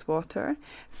knit Teeswater.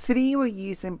 3 were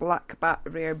using Black Bat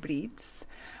Rare Breeds.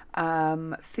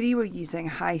 3 were using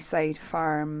Highside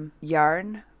Farm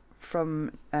yarn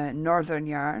from Northern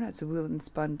Yarn. It's a woolen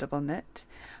spun double knit.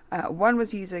 1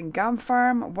 was using Gam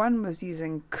Farm. 1 was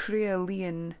using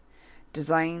Creolean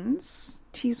Designs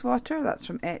Teeswater, that's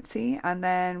from Etsy, and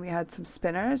then we had some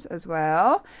spinners as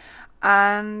well.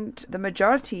 And the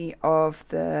majority of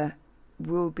the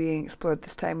wool being explored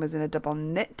this time was in a double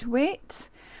knit weight.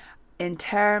 In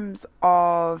terms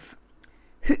of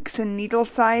hooks and needle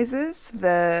sizes,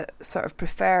 the sort of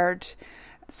preferred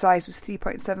size was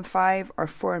 3.75 or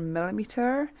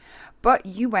 4mm, but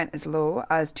you went as low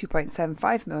as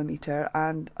 2.75mm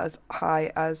and as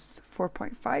high as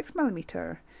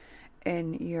 4.5mm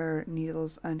in your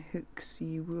needles and hooks,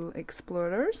 you wool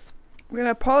explorers. I'm going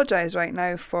to apologise right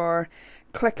now for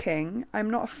clicking. I'm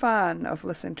not a fan of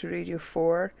listening to Radio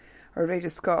 4 or Radio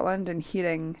Scotland and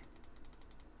hearing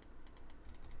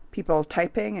people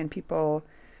typing and people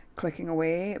clicking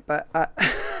away, but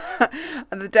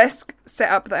on the desk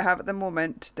setup that I have at the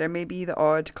moment, there may be the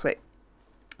odd click.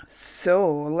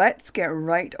 So let's get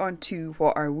right on to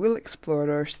what our wool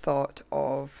explorers thought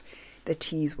of the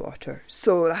Teeswater.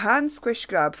 So the hand squish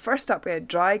grab, first up we had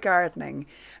Dry Gardening,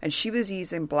 and she was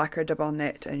using Blacker double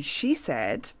knit, and she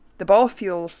said the ball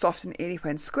feels soft and airy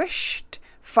when squished,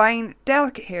 fine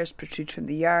delicate hairs protrude from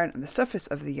the yarn and the surface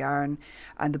of the yarn,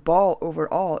 and the ball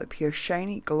overall appears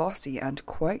shiny, glossy and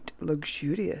quite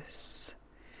luxurious.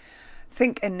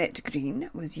 Think and Knit Green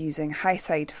was using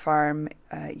Highside Farm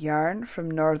yarn from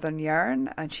Northern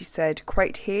Yarn, and she said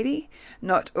quite hairy,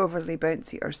 not overly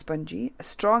bouncy or spongy, a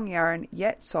strong yarn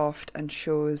yet soft and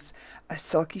shows a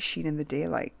silky sheen in the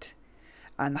daylight.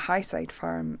 And the Highside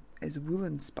Farm is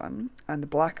woolen spun, and the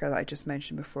Blacker that I just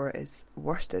mentioned before is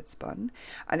worsted spun.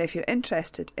 And if you're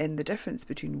interested in the difference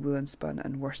between woolen spun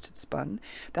and worsted spun,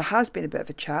 there has been a bit of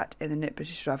a chat in the Knit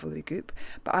British Ravelry group,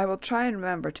 but I will try and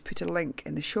remember to put a link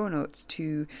in the show notes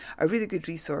to a really good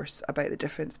resource about the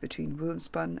difference between woolen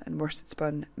spun and worsted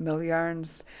spun mill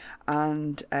yarns,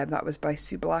 and that was by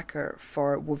Sue Blacker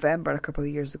for Wovember a couple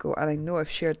of years ago, and I know I've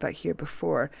shared that here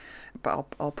before, but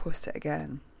I'll post it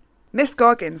again. Miss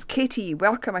Goggins, Katie,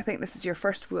 welcome. I think this is your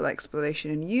first wool exploration,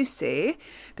 and you say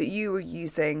that you were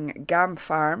using Gam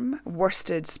Farm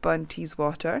worsted spun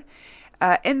Teeswater.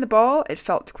 In the ball, it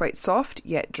felt quite soft,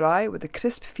 yet dry, with a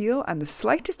crisp feel and the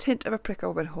slightest hint of a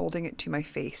prickle when holding it to my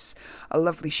face. A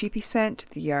lovely sheepy scent.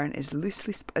 The yarn is a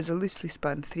loosely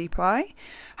spun 3-ply.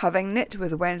 Having knit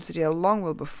with Wensleydale long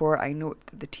wool before, I note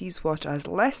that the Teeswater has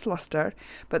less lustre,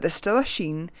 but there's still a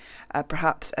sheen,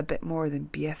 perhaps a bit more than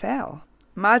BFL.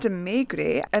 Madame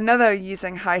Maigret, another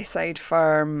using Highside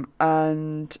Farm,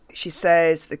 and she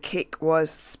says the cake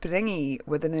was springy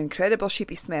with an incredible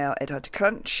sheepy smell. It had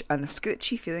crunch and a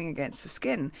scritchy feeling against the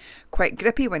skin. Quite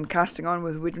grippy when casting on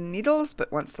with wooden needles,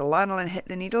 but once the lanolin hit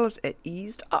the needles, it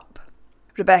eased up.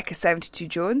 Rebecca 72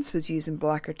 Jones was using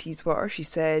Blacker Teeswater. She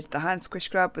said the hand squish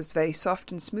grab was very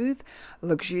soft and smooth,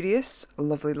 luxurious,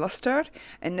 lovely lustre.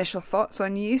 Initial thoughts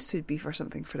on use would be for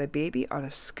something for a baby or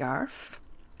a scarf.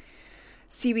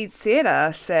 Seaweed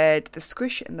Sarah said the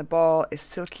squish in the ball is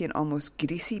silky and almost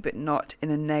greasy, but not in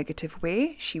a negative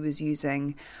way. She was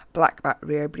using Blackbat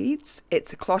Rare Breeds.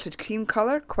 It's a clotted cream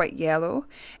colour, quite yellow.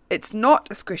 It's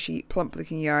not a squishy, plump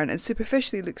looking yarn and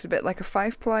superficially looks a bit like a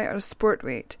 5-ply or a sport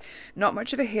weight. Not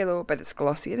much of a halo, but it's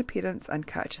glossy in appearance and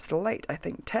catches the light. I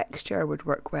think texture would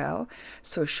work well,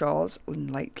 so shawls and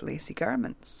light lacy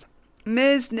garments.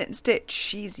 Ms. Knit and Stitch,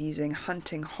 she's using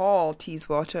Hunting Hall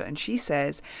Teeswater, and she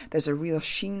says there's a real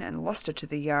sheen and lustre to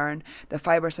the yarn. The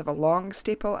fibres have a long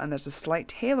staple and there's a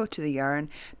slight halo to the yarn.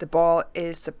 The ball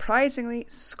is surprisingly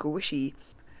squishy,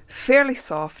 fairly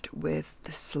soft with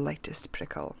the slightest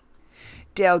prickle.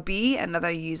 Del B, another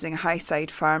using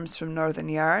Highside Farms from Northern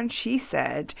Yarn, she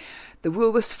said the wool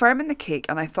was firm in the cake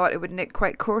and I thought it would knit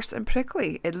quite coarse and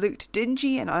prickly. It looked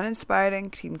dingy and uninspiring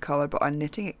cream colour, but on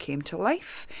knitting it came to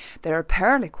life. There are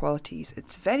pearly qualities.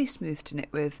 It's very smooth to knit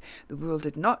with. The wool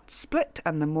did not split,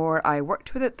 and the more I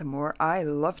worked with it, the more I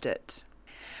loved it.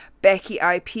 Becky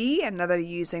IP, another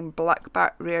using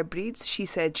Blackbat Rare Breeds, she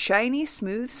said shiny,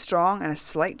 smooth, strong and a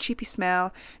slight cheapy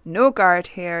smell, no guard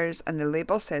hairs, and the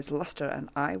label says lustre, and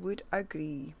I would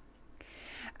agree.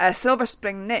 Silver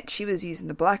Spring Knit, she was using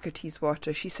the Blacker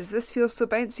Teeswater. She says this feels so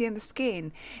bouncy in the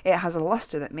skein. It has a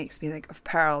lustre that makes me think of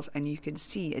pearls, and you can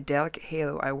see a delicate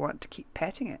halo. I want to keep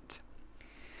petting it.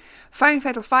 Fine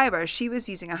Fettle Fibres, she was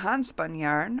using a hand-spun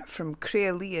yarn from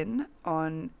Creolien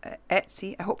on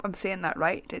Etsy. I hope I'm saying that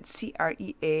right. It's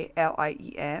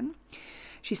Crealien.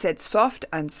 She said soft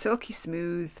and silky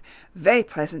smooth, very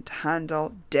pleasant to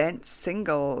handle, dense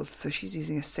singles. So she's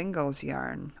using a singles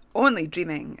yarn. Only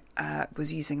Dreaming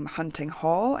was using Hunting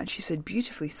Hall, and she said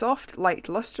beautifully soft, light,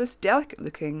 lustrous, delicate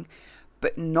looking,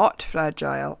 but not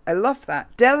fragile. I love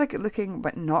that. Delicate looking,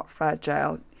 but not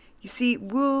fragile. You see,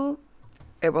 wool,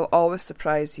 it will always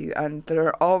surprise you, and there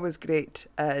are always great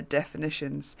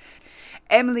definitions.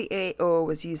 Emily A.O.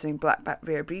 was using Blackbat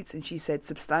Rare Breeds, and she said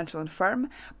substantial and firm,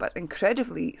 but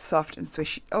incredibly soft and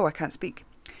swishy. Oh, I can't speak.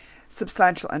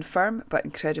 Substantial and firm, but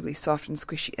incredibly soft and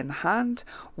squishy in the hand.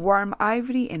 Warm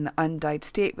ivory in the undyed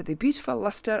state with a beautiful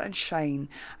lustre and shine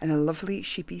and a lovely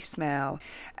sheepy smell.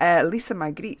 Lisa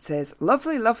Marguerite says,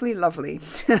 lovely, lovely, lovely.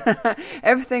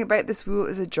 Everything about this wool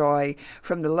is a joy.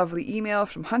 From the lovely email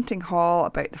from Hunting Hall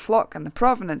about the flock and the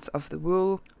provenance of the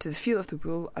wool to the feel of the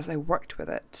wool as I worked with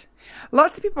it.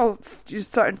 Lots of people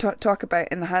starting to talk about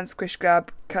in the hand squish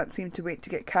grab, can't seem to wait to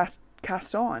get cast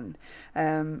on.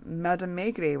 Madame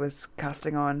Maigret was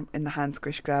casting on in the hand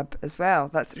squish grab as well.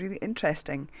 That's really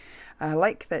interesting. I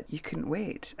like that you couldn't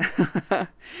wait.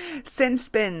 Sin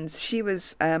Spins, she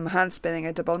was hand spinning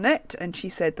a double knit, and she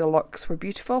said the locks were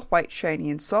beautiful, white, shiny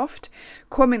and soft.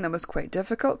 Combing them was quite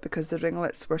difficult because the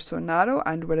ringlets were so narrow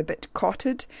and were a bit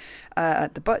cotted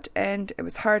at the butt end. It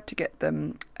was hard to get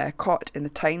them caught in the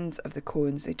tines of the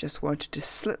cones. They just wanted to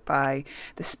slip by.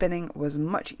 The spinning was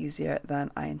much easier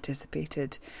than I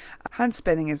anticipated. Hand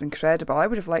spinning is incredible. I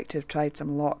would have liked to have tried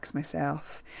some locks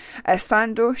myself.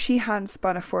 Sando, she hand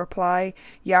spun a 4-ply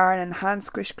yarn, and the hand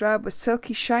squish grab was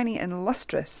silky, shiny and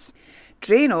lustrous.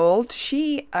 Drainold,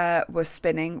 she was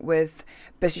spinning with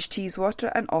British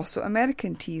Teeswater and also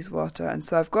American Teeswater, and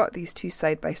so I've got these two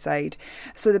side by side.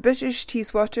 So the British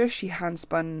Teeswater, she hand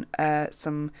spun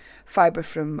some fibre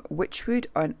from Witchwood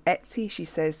on Etsy. She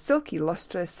says silky,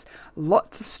 lustrous,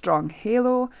 lots of strong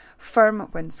halo, firm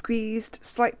when squeezed,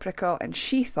 slight prickle, and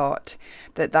she thought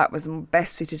that that was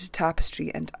best suited to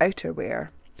tapestry and outerwear.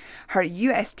 Her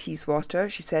US Teeswater,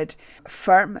 she said,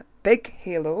 firm, big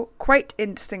halo, quite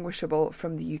indistinguishable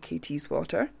from the UK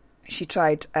Teeswater. She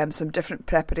tried some different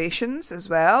preparations as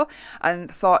well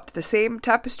and thought the same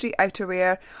tapestry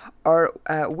outerwear or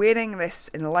wearing this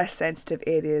in less sensitive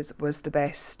areas was the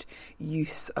best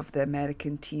use of the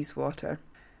American Teeswater.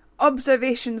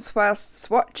 Observations whilst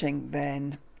swatching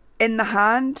then. In the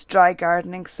hand, Dry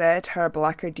Gardening said her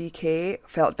Blacker DK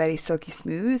felt very silky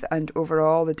smooth, and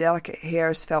overall the delicate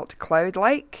hairs felt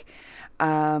cloud-like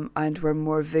and were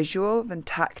more visual than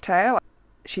tactile.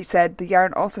 She said the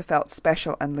yarn also felt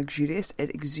special and luxurious.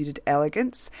 It exuded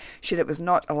elegance. She said it was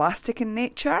not elastic in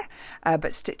nature,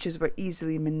 but stitches were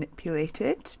easily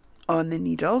manipulated on the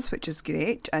needles, which is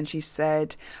great. And she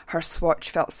said her swatch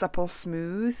felt supple,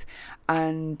 smooth,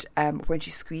 and when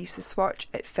she squeezed the swatch,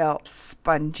 it felt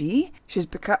spongy. She's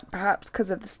perhaps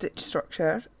because of the stitch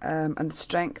structure and the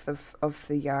strength of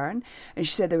the yarn. And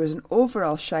she said there was an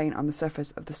overall shine on the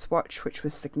surface of the swatch, which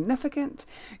was significant.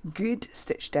 Good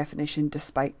stitch definition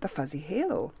despite the fuzzy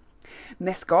halo.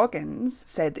 Miss Goggins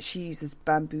said that she uses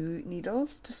bamboo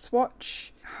needles to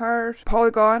swatch her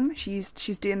polygon. She's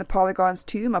doing the polygons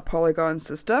too, my polygon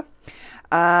sister.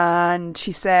 And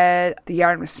she said the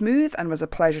yarn was smooth and was a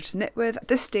pleasure to knit with. At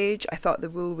this stage, I thought the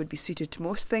wool would be suited to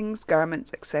most things,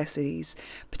 garments, accessories,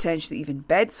 potentially even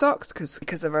bed socks,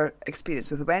 because of her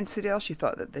experience with Wensleydale. She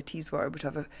thought that the Teeswater would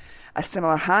have a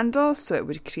similar handle, so it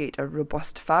would create a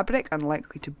robust fabric,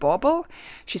 unlikely to bobble.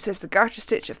 She says the garter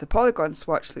stitch of the polygon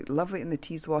swatch looked lovely in the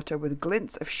Teeswater with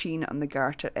glints of sheen on the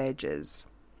garter edges.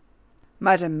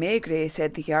 Madame Maigret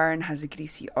said the yarn has a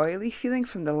greasy, oily feeling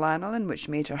from the lanolin, which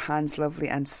made her hands lovely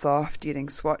and soft during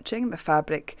swatching. The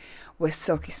fabric was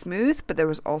silky smooth, but there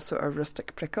was also a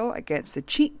rustic prickle against the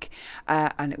cheek,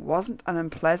 and it wasn't an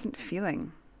unpleasant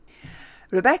feeling.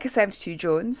 Rebecca 72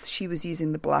 Jones, she was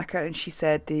using the Blacker, and she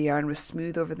said the yarn was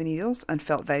smooth over the needles and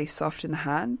felt very soft in the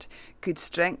hand. Good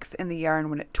strength in the yarn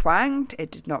when it twanged. It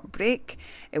did not break.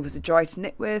 It was a joy to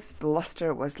knit with. The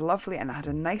lustre was lovely and it had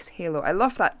a nice halo. I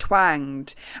love that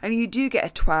twanged. And you do get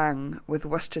a twang with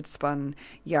worsted spun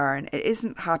yarn. It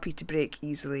isn't happy to break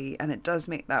easily, and it does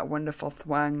make that wonderful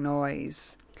thwang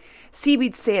noise.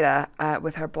 Seaweed Sarah,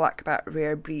 with her Black Bat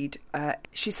rare breed,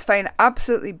 she's found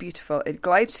absolutely beautiful. It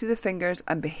glides through the fingers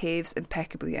and behaves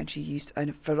impeccably, and she used a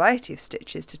variety of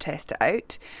stitches to test it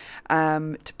out,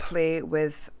 to play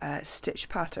with stitch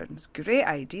patterns. Great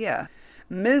idea.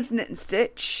 Ms. Knit and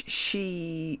Stitch,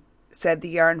 she said the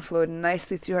yarn flowed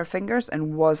nicely through her fingers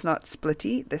and was not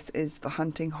splitty. This is the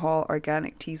Hunting Hall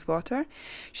Organic Teeswater.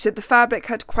 She said the fabric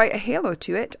had quite a halo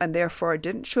to it, and therefore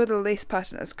didn't show the lace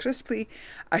pattern as crisply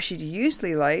as she'd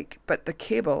usually like, but the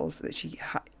cables that she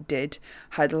did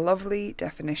had lovely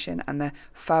definition, and the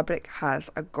fabric has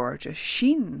a gorgeous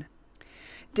sheen.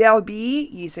 Del B,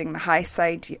 using the High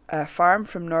Side Farm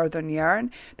from Northern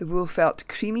Yarn, the wool felt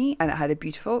creamy and it had a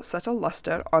beautiful subtle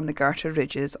lustre on the garter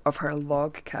ridges of her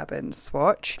log cabin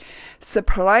swatch.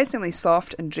 Surprisingly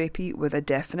soft and drapey with a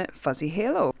definite fuzzy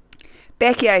halo.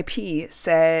 Becky IP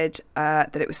said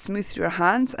that it was smooth through her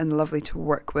hands and lovely to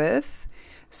work with.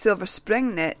 Silver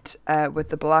Spring Knit with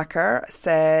the Blacker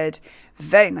said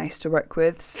very nice to work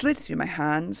with, slid through my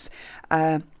hands.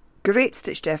 Great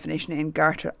stitch definition in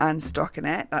garter and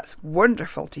stockinette. That's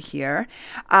wonderful to hear.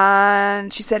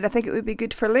 And she said, I think it would be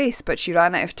good for lace, but she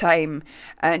ran out of time.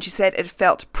 And she said it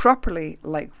felt properly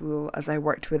like wool as I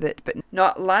worked with it, but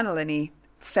not lanolin-y.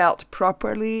 Felt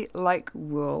properly like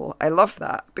wool. I love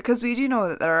that, because we do know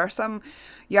that there are some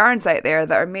yarns out there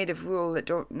that are made of wool that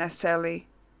don't necessarily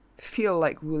feel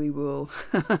like woolly wool.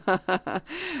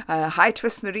 High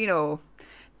Twist Merino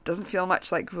doesn't feel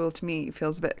much like wool to me. It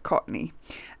feels a bit cottony.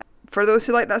 For those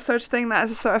who like that sort of thing, that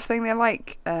is the sort of thing they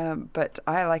like. But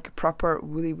I like a proper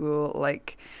woolly wool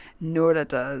like Nora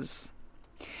does.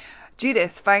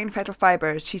 Judith, Fine Fetal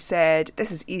Fibres, she said,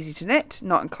 this is easy to knit,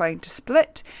 not inclined to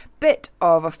split. Bit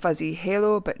of a fuzzy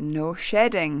halo, but no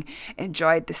shedding.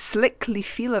 Enjoyed the slickly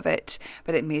feel of it,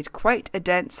 but it made quite a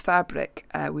dense fabric.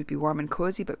 Would be warm and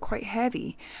cosy, but quite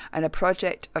heavy. And a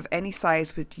project of any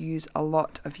size would use a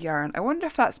lot of yarn. I wonder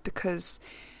if that's because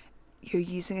you're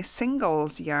using a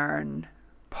singles yarn.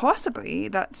 Possibly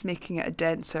that's making it a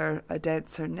denser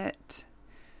knit.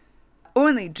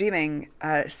 Only Dreaming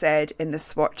said in the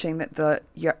swatching that the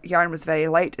yarn was very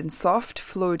light and soft,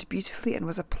 flowed beautifully and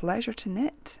was a pleasure to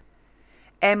knit.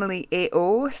 Emily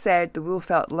A.O. said the wool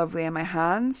felt lovely in my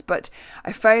hands, but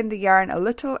I found the yarn a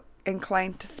little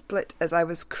inclined to split as I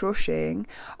was crocheting,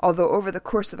 although over the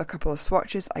course of a couple of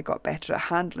swatches I got better at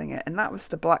handling it, and that was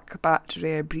the Black Bat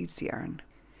Rare Breeds yarn.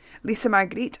 Lisa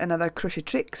Marguerite, another Crochet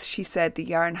Tricks, she said the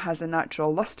yarn has a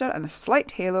natural lustre and a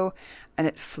slight halo, and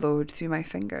it flowed through my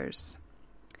fingers.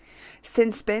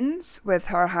 Sin Spins, with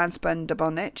her handspun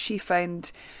double knit, she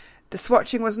found the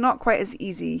swatching was not quite as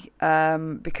easy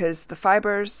because the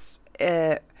fibres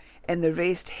in the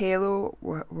raised halo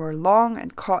were long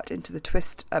and caught into the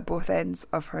twist at both ends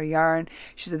of her yarn.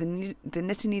 She said the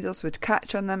knitting needles would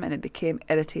catch on them and it became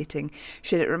irritating.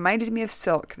 She said it reminded me of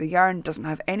silk. The yarn doesn't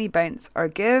have any bounce or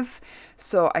give,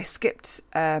 so I skipped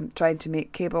trying to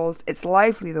make cables. It's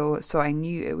lively though, so I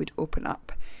knew it would open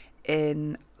up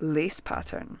in lace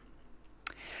pattern.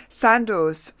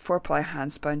 Sandoz 4-ply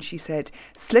handspun, she said,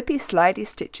 slippy slidey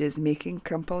stitches making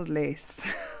crumpled lace.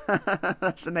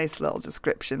 That's a nice little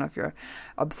description of your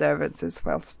observances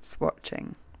whilst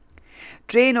swatching.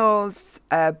 Draynol's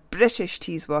British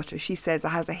Teeswater, she says it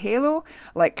has a halo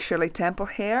like Shirley Temple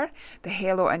hair. The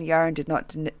halo and yarn did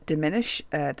not diminish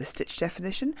the stitch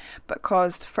definition, but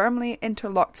caused firmly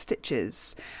interlocked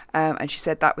stitches. And she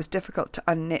said that was difficult to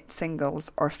unknit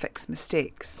singles or fix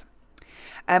mistakes.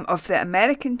 Of the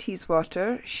American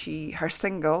Teeswater, her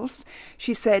singles,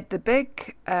 she said the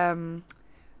big,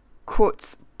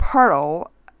 quotes,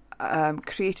 pearl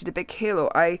created a big halo.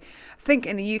 I think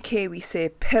in the UK we say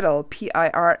pirl,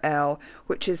 P-I-R-L,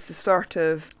 which is the sort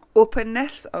of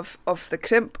openness of the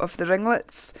crimp of the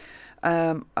ringlets.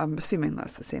 I'm assuming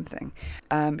that's the same thing.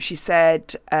 She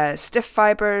said stiff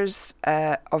fibres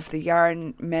of the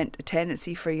yarn meant a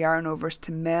tendency for yarn overs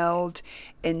to meld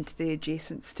into the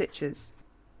adjacent stitches.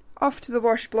 Off to the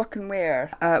wash, block and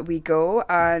wear we go,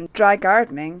 and Dry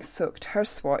Gardening soaked her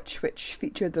swatch, which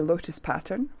featured the Lotus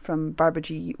pattern from Barbara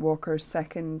G. Walker's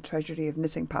second Treasury of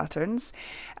Knitting Patterns,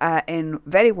 in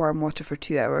very warm water for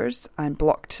 2 hours and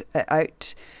blocked it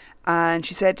out. And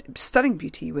she said, stunning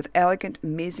beauty with elegant,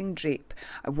 amazing drape.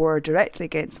 I wore directly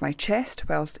against my chest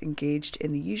whilst engaged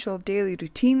in the usual daily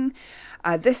routine.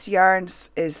 This yarn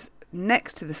is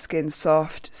next to the skin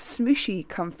soft, smooshy,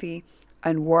 comfy,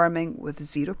 and warming with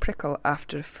zero prickle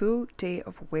after a full day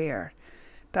of wear.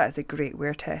 That is a great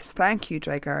wear test. Thank you,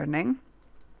 Dry Gardening.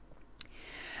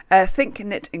 Think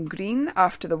Knit in Green.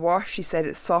 After the wash, she said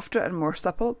it's softer and more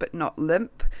supple, but not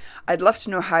limp. I'd love to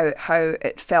know how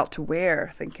it felt to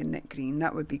wear Think in Knit Green.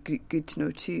 That would be good to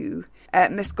know too.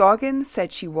 Miss Goggins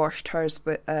said she washed hers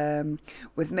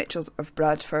with Mitchell's of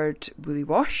Bradford Woolly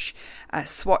Wash.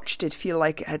 Swatch did feel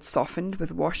like it had softened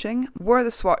with washing. Wore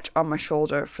the swatch on my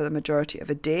shoulder for the majority of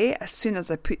a day. As soon as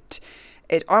I put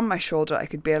it on my shoulder, I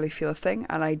could barely feel a thing,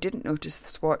 and I didn't notice the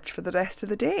swatch for the rest of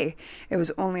the day. It was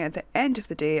only at the end of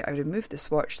the day I removed the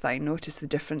swatch that I noticed the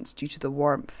difference due to the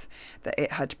warmth that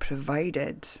it had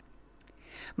provided.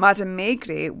 Madame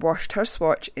Maigret washed her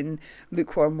swatch in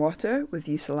lukewarm water with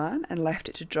Eucalan and left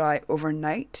it to dry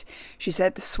overnight. She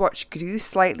said the swatch grew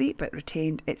slightly but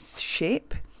retained its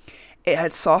shape. It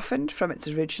had softened from its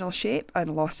original shape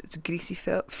and lost its greasy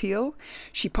feel.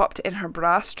 She popped it in her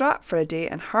bra strap for a day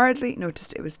and hardly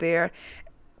noticed it was there,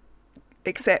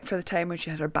 except for the time when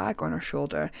she had her bag on her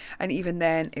shoulder, and even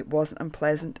then it wasn't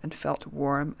unpleasant and felt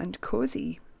warm and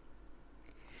cosy.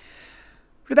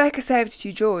 Rebecca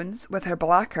 72 Jones, with her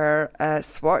blacker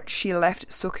swatch, she left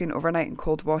it soaking overnight in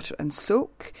cold water and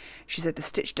soak. She said the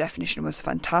stitch definition was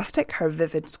fantastic. Her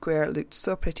vivid square looked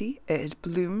so pretty. It had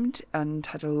bloomed and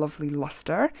had a lovely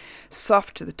lustre.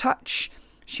 Soft to the touch.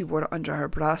 She wore it under her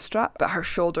bra strap, but her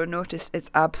shoulder noticed its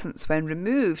absence when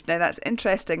removed. Now that's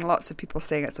interesting. Lots of people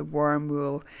saying it's a warm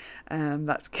wool.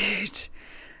 That's good.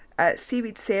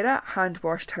 Seaweed Sarah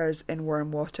hand-washed hers in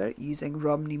warm water using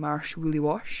Romney Marsh Woolly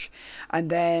Wash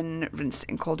and then rinsed it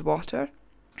in cold water.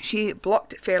 She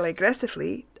blocked it fairly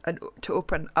aggressively to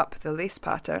open up the lace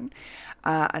pattern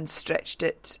and stretched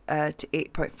it to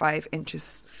 8.5 inches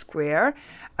square.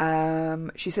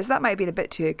 She says that might have been a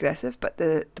bit too aggressive, but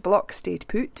the block stayed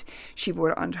put. She wore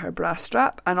it under her bra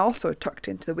strap and also tucked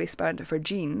into the waistband of her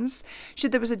jeans. She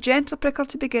said there was a gentle prickle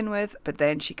to begin with, but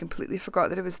then she completely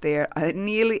forgot that it was there and it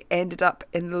nearly ended up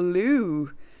in the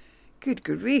loo. Good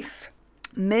grief.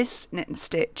 Miss Knit and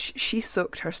Stitch, she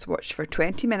soaked her swatch for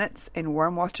 20 minutes in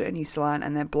warm water in Eucalan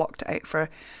and then blocked it out for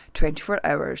 24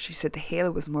 hours. She said the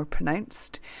halo was more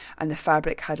pronounced and the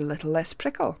fabric had a little less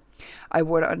prickle. I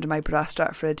wore it under my bra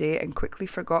strap for a day and quickly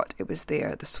forgot it was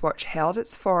there. The swatch held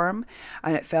its form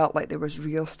and it felt like there was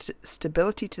real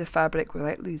stability to the fabric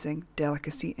without losing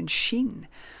delicacy and sheen.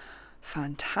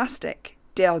 Fantastic.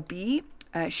 Del B,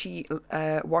 she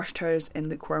washed hers in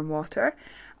lukewarm water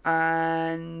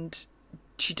and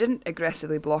she didn't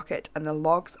aggressively block it, and the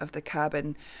logs of the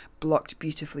cabin blocked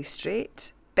beautifully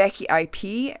straight. Becky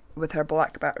IP, with her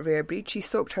black bat rare breed, she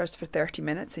soaked hers for 30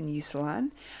 minutes in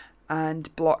Eucalan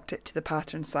and blocked it to the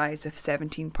pattern size of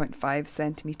 17.5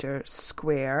 centimetre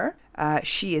square.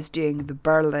 She is doing the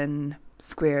Berlin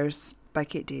squares by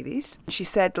Kate Davies. She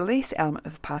said, the lace element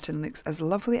of the pattern looks as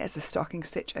lovely as the stocking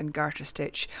stitch and garter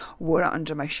stitch. Wore it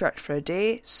under my shirt for a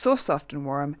day, so soft and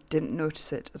warm, didn't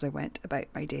notice it as I went about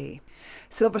my day.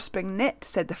 Silver Spring Knit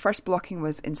said the first blocking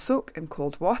was in soak and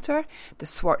cold water. The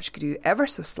swatch grew ever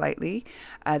so slightly.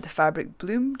 The fabric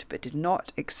bloomed but did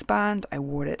not expand. I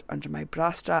wore it under my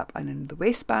bra strap and in the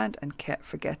waistband and kept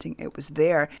forgetting it was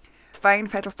there. Fine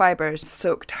Fetal Fibres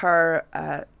soaked her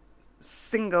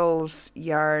singles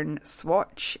yarn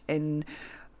swatch in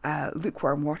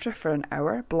lukewarm water for an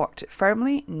hour, blocked it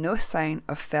firmly, no sign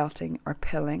of felting or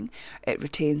pilling. It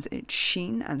retains its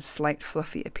sheen and slight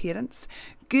fluffy appearance.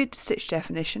 Good stitch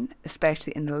definition,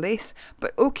 especially in the lace,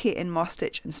 but okay in moss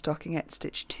stitch and stockinette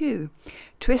stitch too.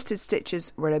 Twisted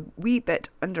stitches were a wee bit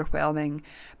underwhelming,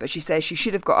 but she says she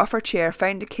should have got off her chair,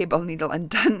 found a cable needle and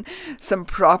done some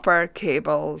proper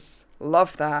cables.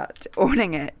 Love that.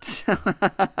 Owning it.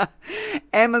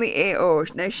 Emily A.O.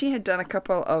 Now, she had done a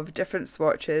couple of different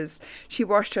swatches. She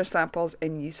washed her samples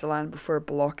in Eucalan before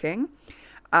blocking.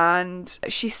 And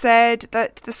she said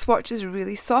that the swatches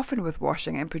really softened with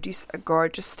washing and produced a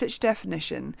gorgeous stitch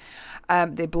definition.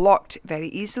 They blocked very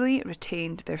easily,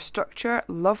 retained their structure,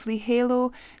 lovely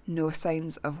halo, no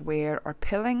signs of wear or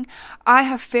pilling. I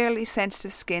have fairly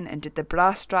sensitive skin and did the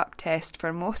bra strap test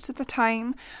for most of the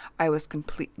time. I was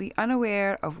completely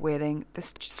unaware of wearing the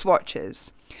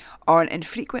swatches. On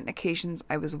infrequent occasions,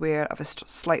 I was aware of a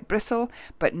slight bristle,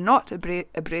 but not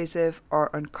abrasive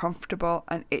or uncomfortable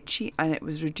and itchy, and it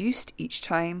was reduced each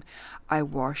time I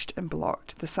washed and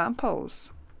blocked the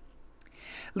samples.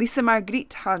 Lisa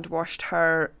Marguerite hand-washed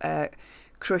her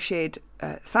crocheted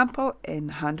sample in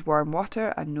hand-warm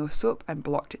water and no soap and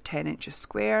blocked it 10 inches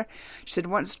square. She said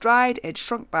once dried, it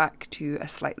shrunk back to a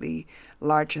slightly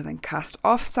larger than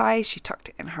cast-off size. She tucked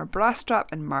it in her bra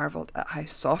strap and marvelled at how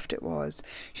soft it was.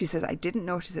 She says, I didn't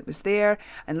notice it was there,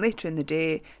 and later in the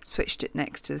day switched it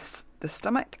next to the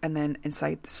stomach and then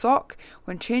inside the sock.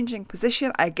 When changing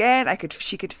position, again,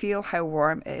 she could feel how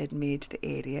warm it had made the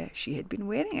area she had been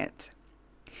wearing it.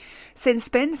 Sin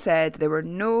Spin said there were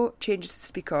no changes to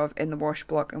speak of in the wash,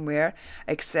 block and wear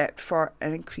except for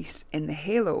an increase in the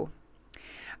halo.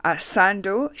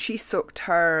 Sando, she soaked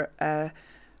her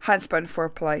handspun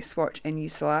 4-ply swatch in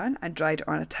Eucalan and dried it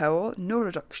on a towel. No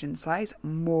reduction in size,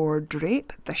 more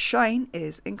drape. The shine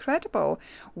is incredible.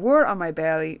 Wore on my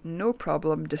belly, no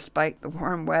problem despite the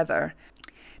warm weather.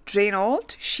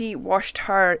 Drainold, she washed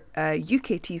her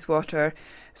UK Teeswater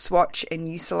swatch in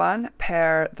Eucalan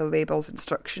per the label's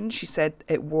instructions. She said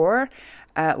it wore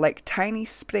like tiny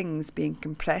springs being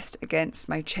compressed against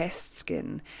my chest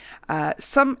skin.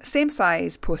 Some same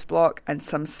size post block and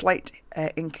some slight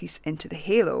increase into the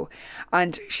halo.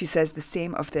 And she says the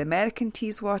same of the American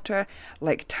Teeswater,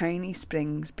 like tiny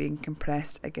springs being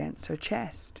compressed against her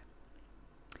chest.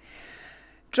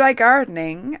 Dry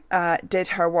Gardening did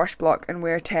her wash, block and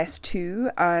wear test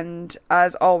too, and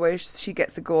as always she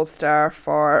gets a gold star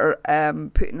for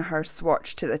putting her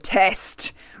swatch to the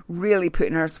test. Really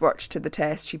putting her swatch to the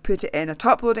test. She put it in a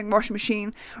top-loading washing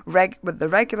machine with the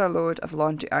regular load of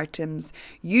laundry items,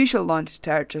 usual laundry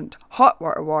detergent, hot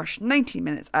water wash, 90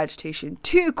 minutes agitation,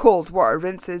 2 cold water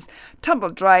rinses, tumble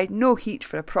dry, no heat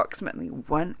for approximately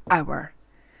 1 hour.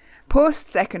 Post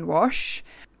second wash,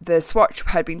 the swatch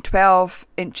had been 12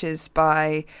 inches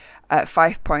by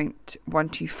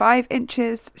 5.125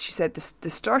 inches. She said the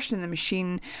distortion in the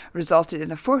machine resulted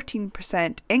in a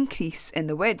 14% increase in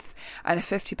the width and a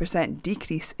 50%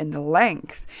 decrease in the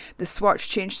length. The swatch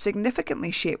changed significantly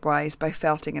shape-wise by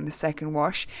felting in the second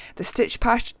wash. The stitch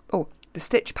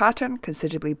pattern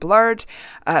considerably blurred,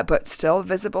 but still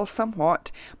visible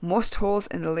somewhat. Most holes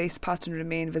in the lace pattern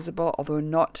remain visible, although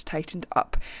not tightened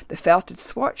up. The felted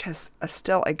swatch has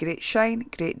still a great shine,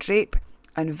 great drape,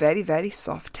 and very, very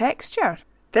soft texture.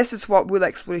 This is what Wool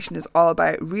Exploration is all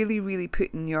about, really, really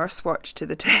putting your swatch to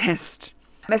the test.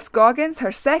 Miss Goggins,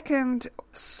 her second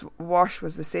wash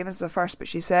was the same as the first, but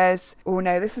she says, oh,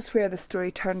 now this is where the story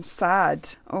turns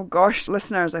sad. Oh gosh,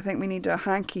 listeners, I think we need a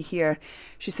hanky here.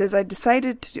 She says, I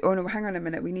decided to... Oh no, hang on a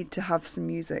minute, we need to have some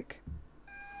music.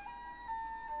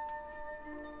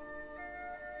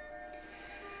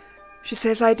 She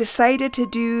says, I decided to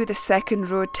do the second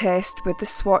road test with the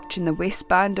swatch in the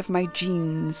waistband of my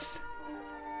jeans.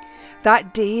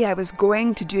 That day I was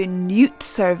going to do a newt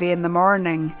survey in the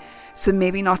morning, so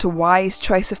maybe not a wise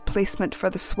choice of placement for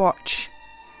the swatch.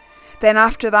 Then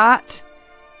after that,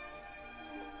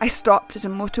 I stopped at a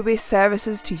motorway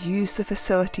services to use the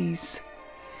facilities.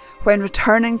 When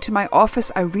returning to my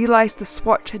office, I realised the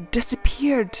swatch had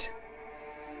disappeared.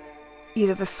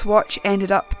 Either the swatch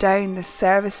ended up down the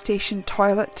service station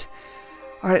toilet,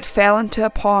 or it fell into a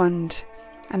pond,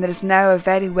 and there is now a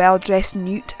very well-dressed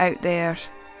newt out there.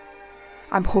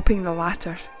 I'm hoping the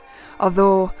latter.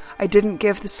 Although I didn't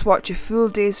give the swatch a full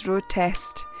day's road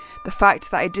test, the fact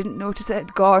that I didn't notice it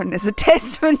had gone is a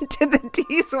testament to the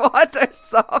Teeswater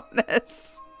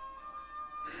softness.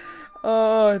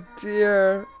 Oh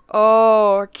dear.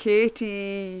 Oh,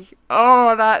 Katie.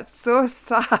 Oh, that's so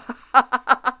sad.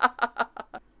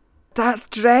 That's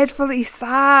dreadfully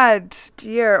sad.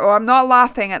 Dear. Oh, I'm not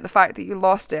laughing at the fact that you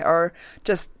lost it, or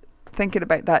just thinking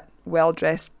about that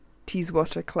well-dressed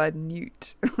Teeswater-clad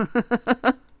newt.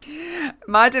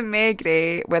 Madame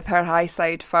Maigret, with her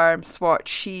Highside Farm swatch,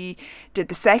 she did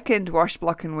the second wash,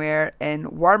 block and wear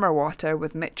in warmer water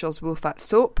with Mitchell's Wool Fat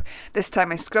soap. This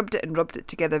time I scrubbed it and rubbed it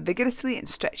together vigorously and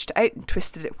stretched it out and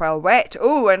twisted it while wet.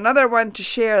 Oh, another one to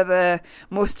share the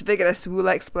most vigorous wool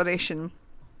exploration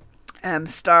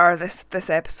star this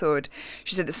episode.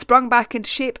 She said it sprung back into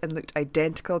shape and looked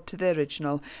identical to the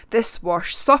original. This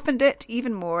wash softened it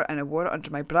even more, and I wore it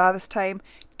under my bra this time.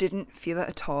 Didn't feel it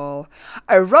at all.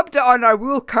 I rubbed it on our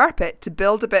wool carpet to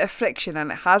build a bit of friction,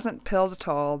 and it hasn't pilled at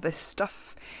all. This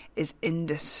stuff is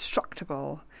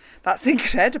indestructible. That's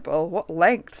incredible. What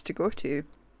lengths to go to.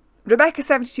 Rebecca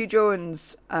 72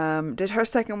 Jones did her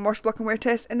second wash, block and wear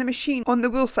test in the machine on the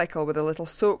wool cycle with a little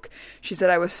soak. She said,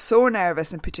 I was so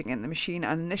nervous in putting it in the machine,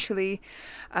 and initially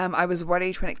I was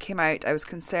worried when it came out. I was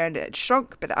concerned it had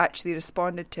shrunk, but it actually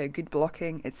responded to a good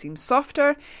blocking. It seems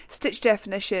softer, stitch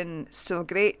definition still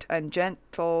great, and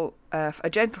a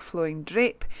gentle flowing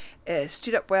drape. It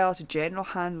stood up well to general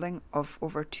handling of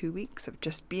over 2 weeks of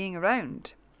just being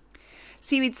around.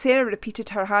 Seaweed Sarah repeated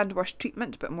her hand wash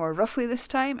treatment, but more roughly this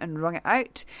time, and wrung it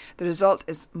out. The result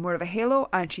is more of a halo,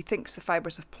 and she thinks the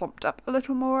fibres have plumped up a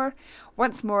little more.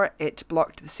 Once more, it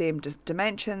blocked the same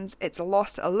dimensions. It's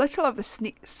lost a little of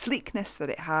the sleekness that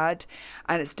it had,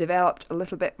 and it's developed a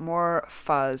little bit more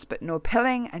fuzz, but no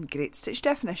pilling and great stitch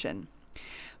definition.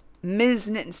 Ms.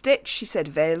 Knit and Stitch, she said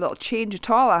very little change at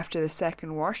all after the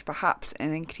second wash, perhaps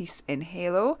an increase in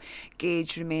halo.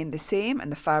 Gauge remained the same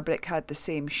and the fabric had the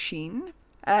same sheen.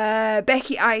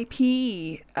 Becky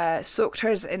IP soaked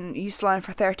hers in Eucelan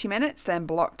for 30 minutes, then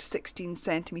blocked 16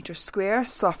 centimetres square,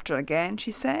 softer again,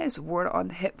 she says, wore it on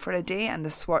the hip for a day, and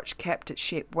the swatch kept its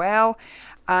shape well,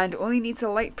 and only needs a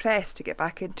light press to get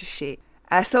back into shape.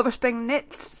 Silver Spring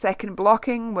Knits, second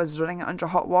blocking, was running it under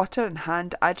hot water and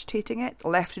hand agitating it.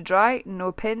 Left to dry,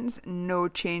 no pins, no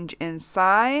change in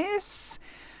size.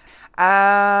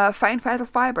 Fine Vital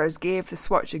Fibres gave the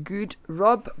swatch a good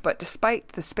rub, but despite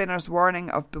the spinner's warning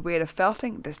of beware of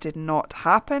felting, this did not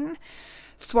happen.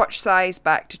 Swatch size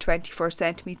back to 24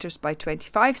 centimetres by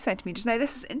 25 centimetres. Now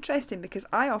this is interesting because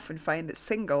I often find that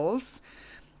singles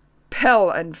pill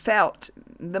and felt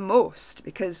the most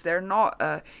because they're not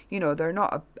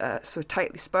so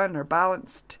tightly spun or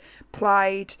balanced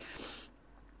plied,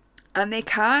 and they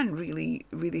can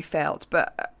really felt.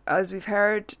 But as we've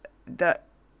heard, that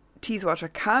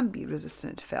Teeswater can be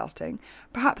resistant to felting,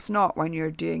 perhaps not when you're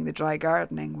doing the dry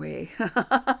gardening way.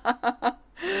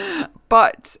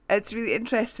 But it's really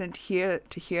interesting to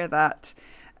hear that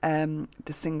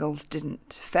the singles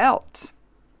didn't felt.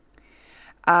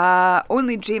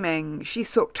 Only Dreaming, she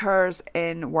soaked hers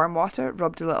in warm water,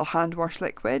 rubbed a little hand wash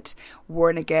liquid,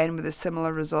 worn again with the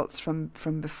similar results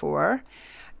from before.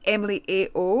 Emily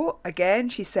A.O., again,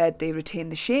 she said they retain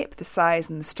the shape, the size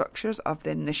and the structures of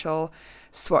the initial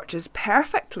swatches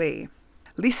perfectly.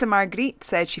 Lisa Marguerite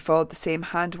said she followed the same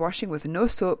hand washing with no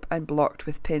soap and blocked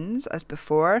with pins as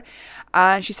before,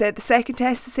 and she said the second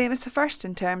test the same as the first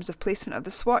in terms of placement of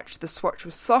the swatch. The swatch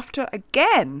was softer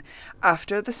again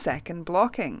after the second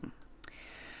blocking.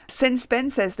 Sin Spin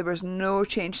says there was no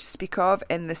change to speak of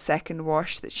in the second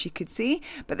wash that she could see,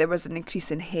 but there was an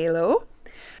increase in halo.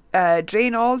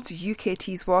 Draynald's UK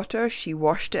Teeswater, she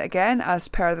washed it again as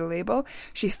per the label.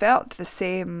 She felt the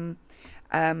same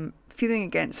feeling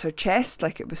against her chest,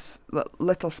 like it was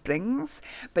little springs,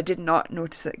 but did not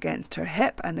notice it against her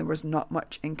hip, and there was not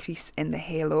much increase in the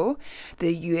halo.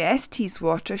 The US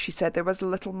Teeswater, she said there was a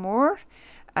little more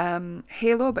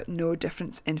halo, but no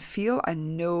difference in feel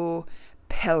and no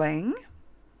pilling.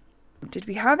 Did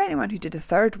we have anyone who did a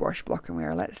third wash, block and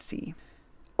wear? Let's see.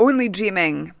 Only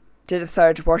Dreaming did a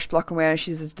third wash, block and wear.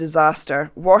 She's a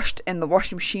disaster. Washed in the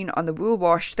washing machine on the wool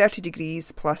wash, 30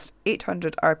 degrees plus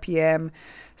 800 RPM.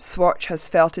 Swatch has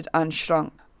felted and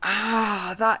shrunk.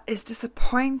 That is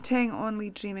disappointing, Only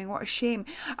Dreaming. What a shame.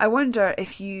 I wonder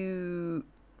if you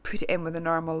put it in with a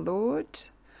normal load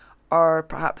or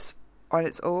perhaps on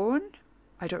its own.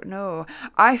 I don't know.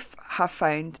 I have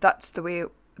found that's the way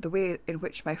in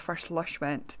which my first Lush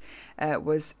went,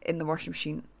 was in the washing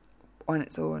machine on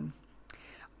its own,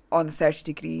 on the 30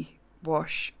 degree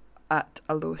wash at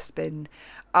a low spin.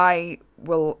 I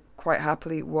will quite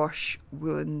happily wash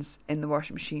woolens in the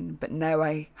washing machine, but now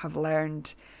I have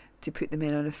learned to put them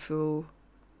in on a full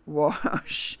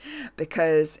wash,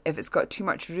 because if it's got too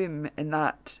much room in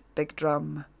that big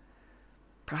drum,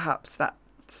 perhaps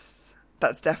that's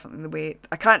definitely the way.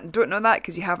 Don't know that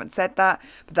because you haven't said that,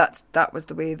 but that was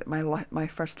the way that my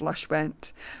first Lush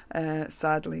went,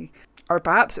 sadly. Or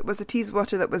perhaps it was a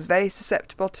Teeswater that was very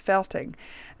susceptible to felting.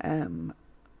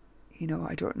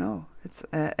 I don't know.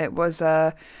 It was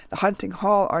the Hunting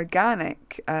Hall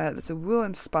Organic. That's a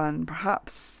woolen spun.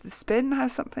 Perhaps the spin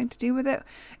has something to do with it.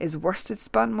 Is worsted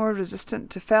spun more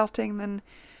resistant to felting than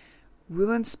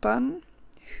woolen spun?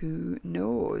 Who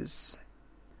knows?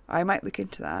 I might look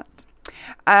into that.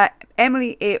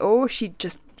 Emily A.O., she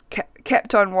just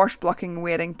kept on wash blocking and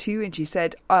wearing too, and she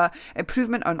said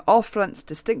improvement on all fronts,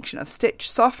 distinction of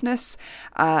stitch softness,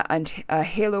 and a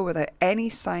halo without any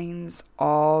signs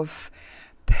of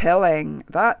pilling.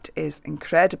 That is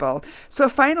incredible. So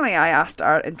finally I asked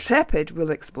our intrepid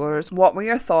wool explorers, what were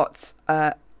your thoughts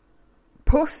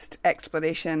post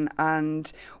exploration,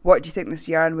 and what do you think this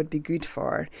yarn would be good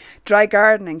for? Dry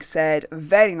Gardening said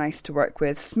very nice to work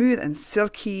with, smooth and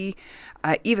silky,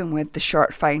 even with the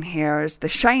short fine hairs. The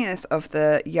shininess of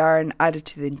the yarn added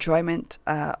to the enjoyment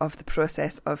of the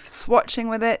process of swatching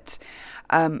with it.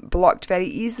 Blocked very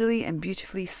easily and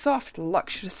beautifully, soft,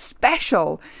 luxurious,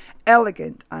 special,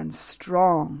 elegant and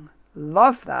strong.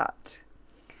 Love that.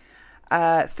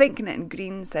 Think Knit in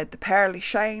Green said the pearly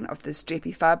shine of this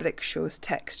drapey fabric shows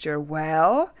texture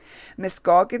well. Miss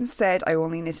Goggins said I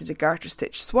only knitted a garter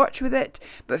stitch swatch with it,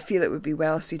 but feel it would be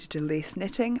well suited to lace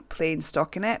knitting, plain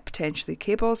stockinette, potentially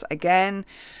cables. Again,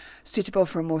 suitable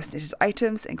for most knitted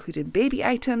items, including baby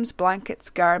items, blankets,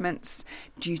 garments,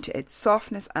 due to its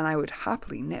softness, and I would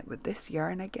happily knit with this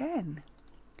yarn again.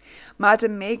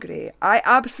 Madame Maigret, I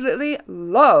absolutely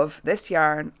love this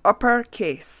yarn,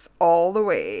 uppercase all the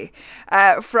way.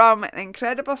 From an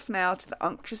incredible smell to the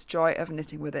unctuous joy of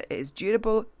knitting with it. It is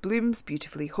durable, blooms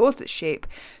beautifully, holds its shape,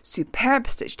 superb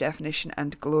stitch definition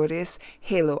and glorious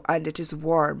halo, and it is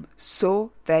warm,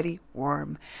 so very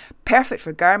warm. Perfect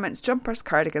for garments, jumpers,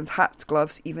 cardigans, hats,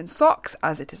 gloves, even socks,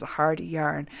 as it is a hardy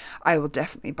yarn. I will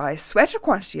definitely buy a sweater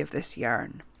quantity of this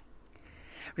yarn.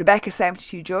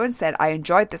 Rebecca72 Jones said, I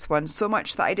enjoyed this one so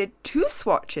much that I did 2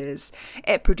 swatches.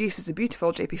 It produces a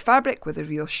beautiful drapey fabric with a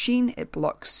real sheen. It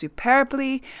blocks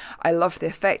superbly. I love the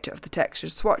effect of the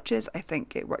textured swatches. I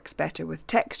think it works better with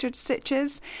textured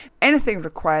stitches. Anything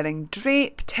requiring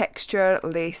drape, texture,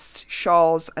 lace,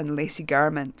 shawls and lacy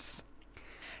garments.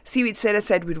 Seaweed Sarah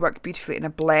said would work beautifully in a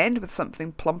blend with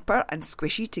something plumper and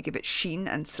squishy to give it sheen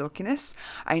and silkiness.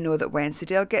 I know that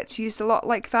Wensleydale gets used a lot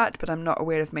like that, but I'm not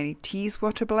aware of many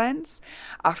Teeswater blends.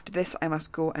 After this, I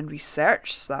must go and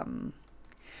research some.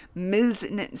 Ms.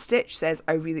 Knit and Stitch says,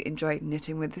 I really enjoyed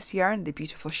knitting with this yarn. The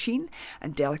beautiful sheen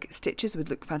and delicate stitches would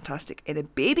look fantastic in a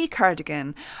baby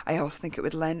cardigan. I also think it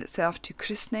would lend itself to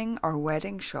christening or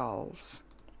wedding shawls.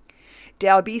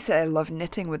 Del B said, I love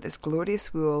knitting with this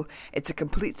glorious wool. It's a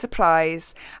complete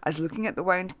surprise. As looking at the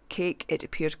wound cake, it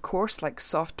appeared coarse like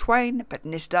soft twine, but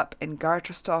knitted up in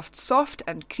garter soft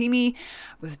and creamy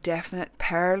with definite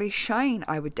pearly shine.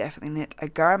 I would definitely knit a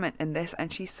garment in this.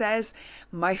 And she says,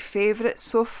 my favourite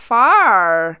so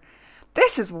far.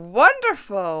 This is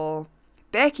wonderful.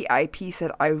 Becky IP said,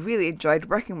 I really enjoyed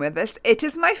working with this. It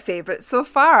is my favourite so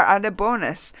far, and a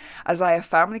bonus, as I have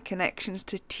family connections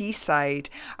to Teesside.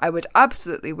 I would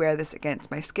absolutely wear this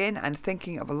against my skin, and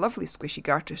thinking of a lovely squishy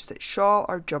garter stitch shawl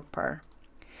or jumper.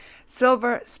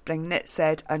 Silver Spring Knit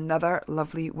said, another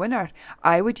lovely winner.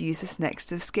 I would use this next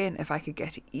to the skin if I could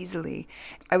get it easily.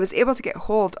 I was able to get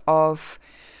hold of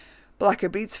Blacker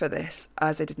Breeds for this,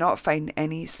 as I did not find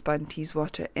any spun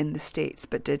Teeswater in the States,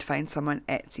 but did find some on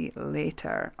Etsy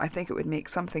later. I think it would make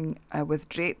something with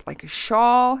drape like a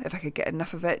shawl, if I could get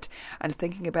enough of it, and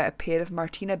thinking about a pair of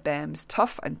Martina Bems,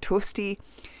 tough and toasty,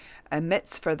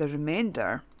 mitts for the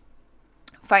remainder.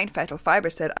 Fine Fetal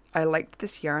Fibre said, I liked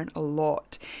this yarn a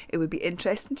lot. It would be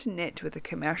interesting to knit with a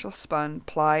commercial spun,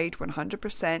 plied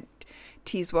 100%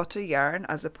 Teeswater yarn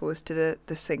as opposed to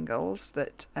the singles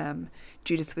that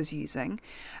Judith was using,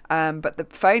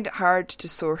 but found it hard to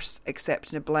source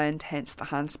except in a blend, hence the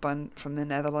hand spun from the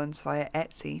Netherlands via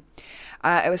Etsy.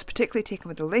 I was particularly taken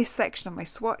with the lace section of my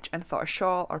swatch and thought a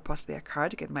shawl or possibly a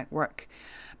cardigan might work,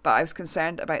 but I was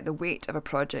concerned about the weight of a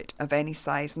project of any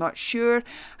size, not sure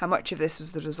how much of this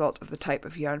was the result of the type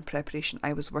of yarn preparation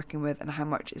I was working with and how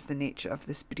much is the nature of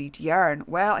this breed yarn.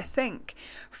 Well, I think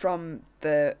from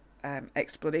the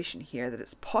exploration here that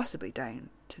it's possibly down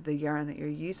to the yarn that you're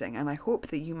using, and I hope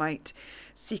that you might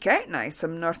seek out now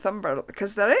some Northumberland,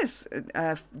 because there is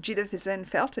Judith is in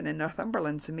Felton in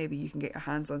Northumberland, so maybe you can get your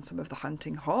hands on some of the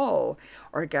Hunting Hall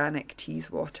organic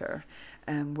Teeswater,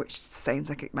 which sounds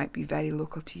like it might be very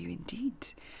local to you indeed.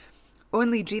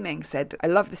 Only Dreaming said, I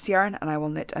love this yarn and I will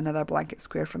knit another blanket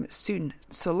square from it soon.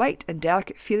 So light and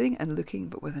delicate feeling and looking,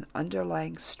 but with an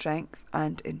underlying strength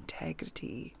and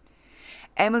integrity.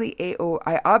 Emily A.O.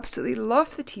 I absolutely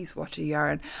love the Teeswater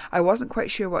yarn. I wasn't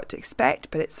quite sure what to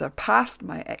expect, but it surpassed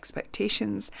my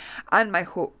expectations and my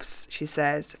hopes, she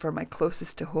says, for my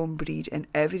closest to home breed in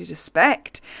every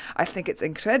respect. I think it's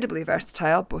incredibly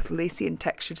versatile. Both lacy and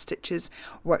textured stitches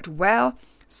worked well,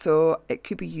 so it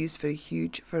could be used for a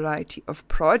huge variety of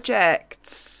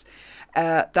projects.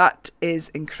 That is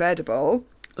incredible.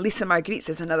 Lisa Marguerite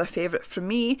is another favourite for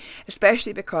me,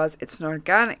 especially because it's an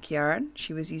organic yarn.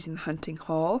 She was using the Hunting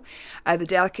Hall. The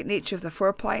delicate nature of the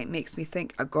 4-ply makes me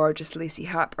think a gorgeous lacy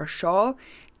hat or shawl.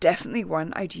 Definitely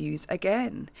one I'd use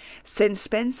again. Sin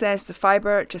Spin says the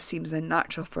fibre just seems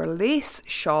unnatural for lace,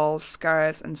 shawls,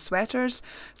 scarves and sweaters.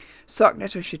 Sock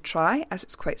knitters should try, as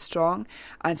it's quite strong,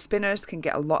 and spinners can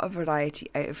get a lot of variety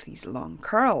out of these long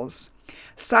curls.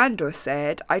 Sando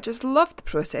said, I just love the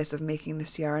process of making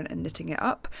this yarn and knitting it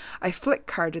up. I flick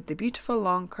carded the beautiful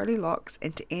long curly locks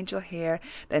into angel hair,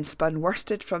 then spun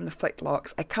worsted from the flicked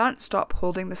locks. I can't stop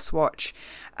holding the swatch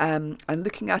and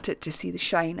looking at it to see the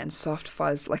shine and soft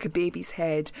fuzz like a baby's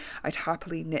head. I'd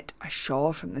happily knit a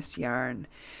shawl from this yarn.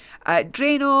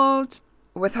 Drainold,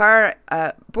 with her,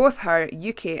 both her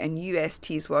UK and US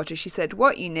Teeswater, she said,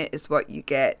 what you knit is what you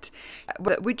get.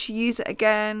 Would she use it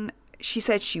again? She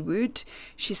said she would.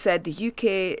 She said the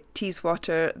UK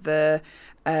Teeswater,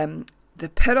 the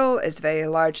purl is very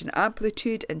large in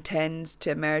amplitude and tends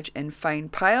to emerge in fine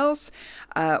piles,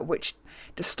 which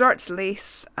distorts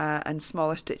lace and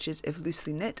smaller stitches if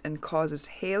loosely knit and causes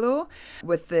halo.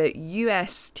 With the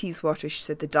US Teeswater, she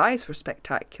said the dyes were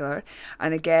spectacular,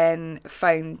 and again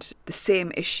found the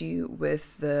same issue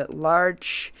with the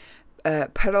large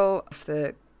purl of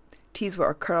the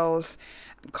Teeswater curls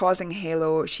causing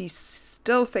halo. She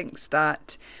still thinks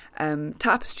that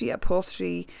tapestry,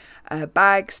 upholstery,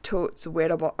 bags, totes,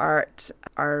 wearable art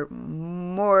are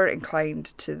more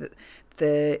inclined to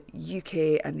the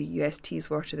UK and the US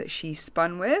Teeswater that she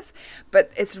spun with.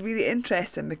 But it's really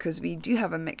interesting because we do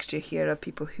have a mixture here of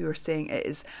people who are saying it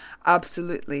is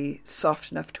absolutely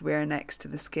soft enough to wear next to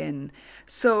the skin.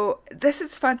 So this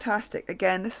is fantastic.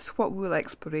 Again, this is what wool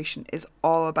exploration is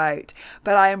all about.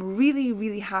 But I am really,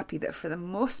 really happy that for the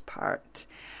most part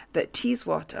that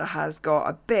Teeswater has got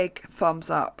a big thumbs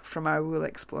up from our wool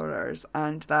explorers,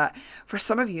 and that for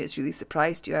some of you it's really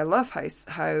surprised you. I love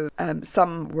how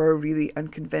some were really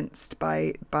unconvinced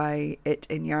by it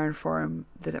in yarn form,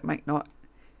 that it might not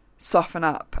soften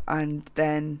up, and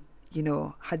then, you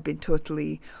know, had been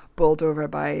totally bowled over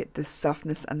by the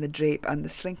softness and the drape and the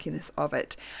slinkiness of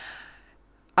it.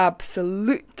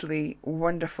 Absolutely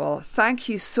wonderful. Thank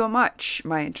you so much,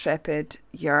 my intrepid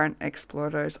yarn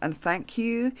explorers, and thank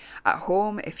you at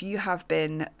home if you have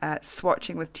been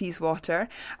swatching with Teeswater,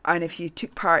 and if you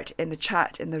took part in the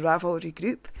chat in the Ravelry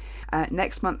group.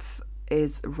 Next month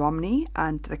is Romney,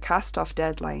 and the cast-off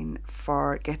deadline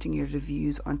for getting your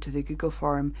reviews onto the Google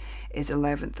form is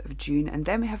 11th of June, and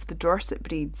then we have the Dorset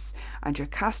breeds, and your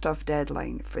cast-off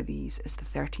deadline for these is the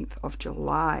 13th of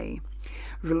July.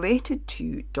 Related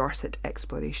to Dorset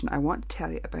exploration, I want to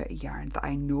tell you about a yarn that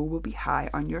I know will be high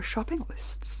on your shopping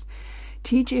lists.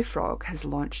 TJ Frog has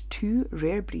launched 2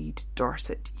 rare breed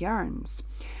Dorset yarns,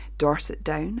 Dorset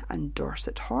Down and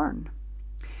Dorset Horn.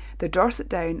 The Dorset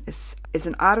Down is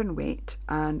an Aran weight,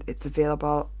 and it's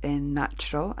available in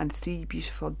natural and 3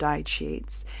 beautiful dyed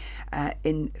shades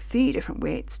in 3 different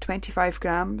weights, 25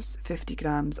 grams, 50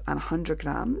 grams and 100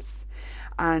 grams.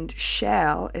 And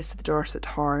Shell is the Dorset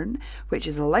Horn, which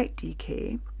is a light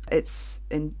DK. It's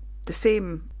in the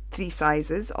same 3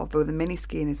 sizes, although the mini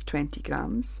skein is 20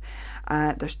 grams.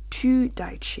 There's 2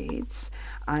 dyed shades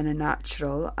and a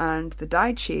natural, and the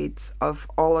dyed shades of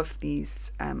all of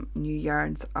these new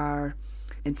yarns are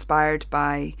inspired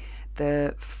by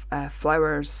the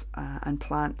flowers and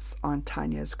plants on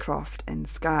Tanya's Croft in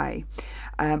Skye.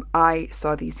 I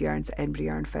saw these yarns at Edinburgh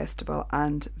Yarn Festival,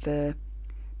 and the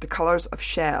colours of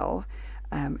Shell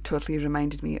totally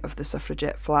reminded me of the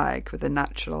suffragette flag with the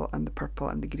natural and the purple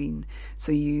and the green,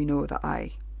 so you know that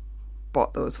I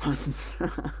bought those ones.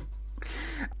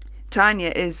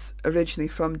 Tanya is originally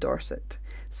from Dorset,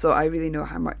 so I really know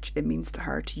how much it means to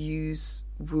her to use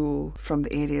wool from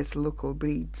the area's local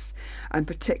breeds, and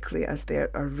particularly as they're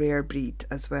a rare breed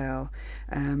as well.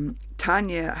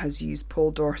 Tanya has used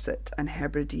Pole Dorset and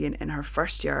Hebridean in her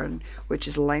first yarn, which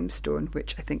is limestone,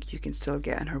 which I think you can still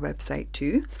get on her website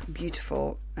too.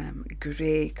 Beautiful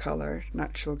grey colour,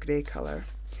 natural grey colour.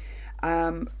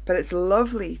 But it's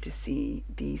lovely to see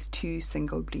these 2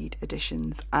 single breed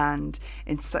editions, and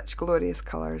in such glorious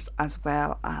colours, as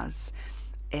well as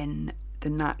in the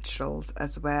naturals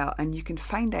as well. And you can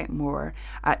find out more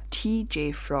at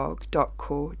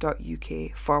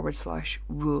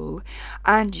tjfrog.co.uk/wool,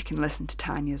 and you can listen to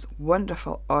Tanya's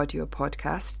wonderful audio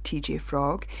podcast, TJ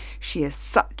Frog. She is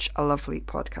such a lovely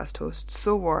podcast host,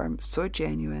 so warm, so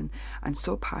genuine, and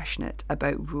so passionate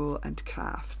about wool and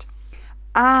craft.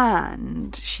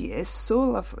 And she is so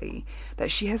lovely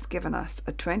that she has given us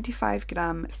a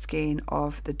 25-gram skein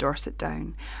of the Dorset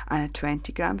Down and a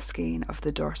 20-gram skein of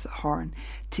the Dorset Horn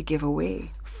to give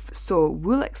away. So,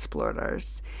 wool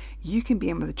explorers, you can be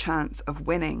in with a chance of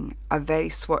winning a very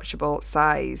swatchable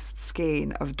sized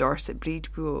skein of Dorset breed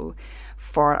wool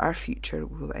for our future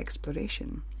wool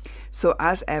exploration. So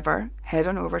as ever, head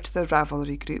on over to the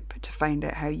Ravelry group to find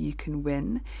out how you can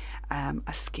win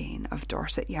a skein of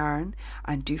Dorset yarn,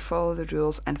 and do follow the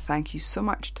rules. And thank you so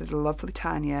much to the lovely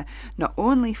Tanya, not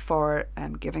only for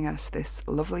giving us this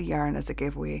lovely yarn as a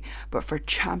giveaway, but for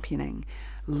championing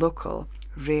local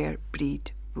rare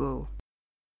breed wool.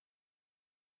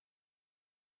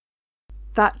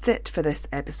 That's it for this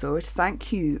episode.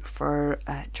 Thank you for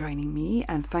joining me,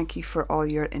 and thank you for all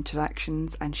your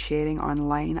interactions and sharing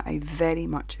online. I very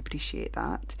much appreciate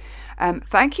that.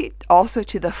 Thank you also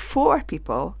to the 4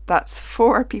 people, that's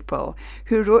 4 people,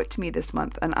 who wrote to me this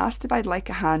month and asked if I'd like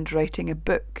a hand writing a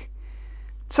book.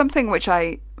 Something which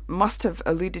I must have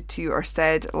alluded to or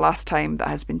said last time that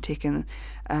has been taken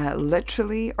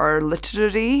literally or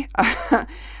literary.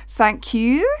 Thank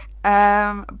you.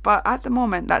 But at the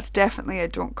moment, that's definitely a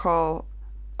don't call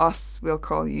us, we'll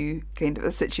call you kind of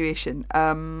a situation.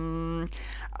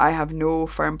 I have no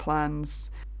firm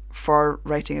plans for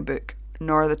writing a book,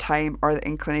 nor the time or the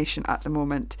inclination at the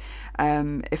moment.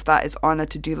 If that is on a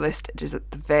to-do list, it is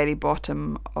at the very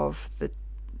bottom of the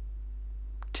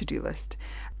to-do list.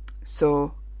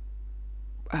 So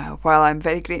while I'm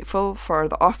very grateful for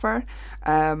the offer,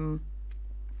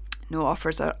 no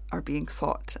offers are being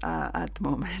sought at the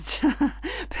moment.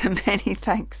 But many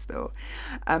thanks though.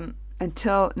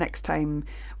 Until next time,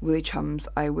 Woolly Chums,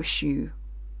 I wish you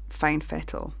fine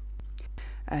fettle.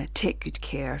 Take good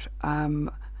care.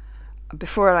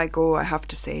 Before I go, I have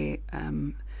to say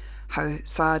how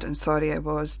sad and sorry I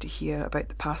was to hear about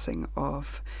the passing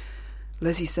of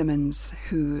Lizzie Simmons,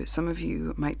 who some of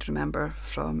you might remember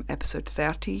from episode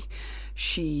 30.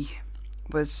 She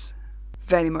was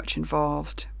very much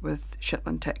involved with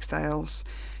Shetland textiles,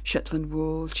 Shetland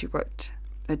wool. She worked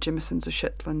at Jimieson's of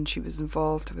Shetland. She was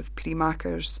involved with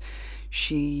pre-makers.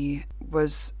 She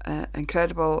was an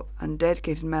incredible and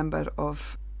dedicated member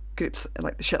of groups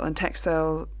like the Shetland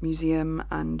Textile Museum,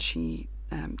 and she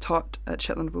taught at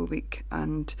Shetland Wool Week,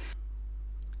 and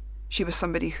she was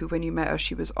somebody who, when you met her,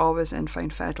 she was always in fine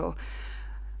fettle,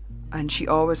 and she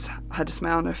always had a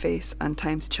smile on her face and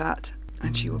time to chat,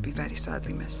 and she will be very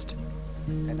sadly missed.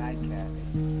 Good night,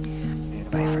 Kathy.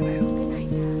 Bye for now. Good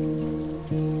night,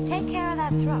 darling. Take care of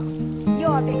that throat.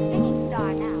 You're a big singing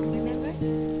star now, remember?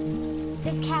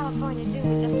 This California dew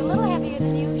is just a little heavier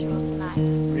than usual tonight.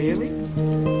 Really?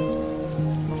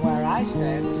 From where I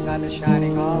stand, the sun is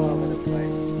shining all over the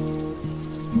place.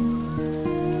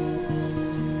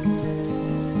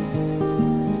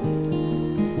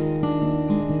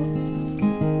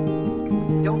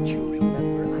 Don't you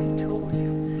remember I told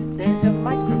you there's a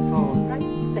microphone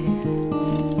right there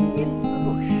in the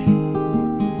bush?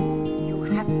 You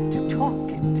have to talk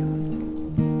into it.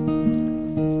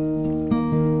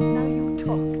 Now you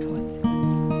talk towards it.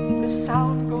 The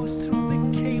sound goes through the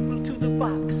cable to the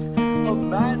box. A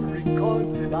man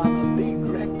records it on a big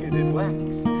record in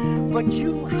wax.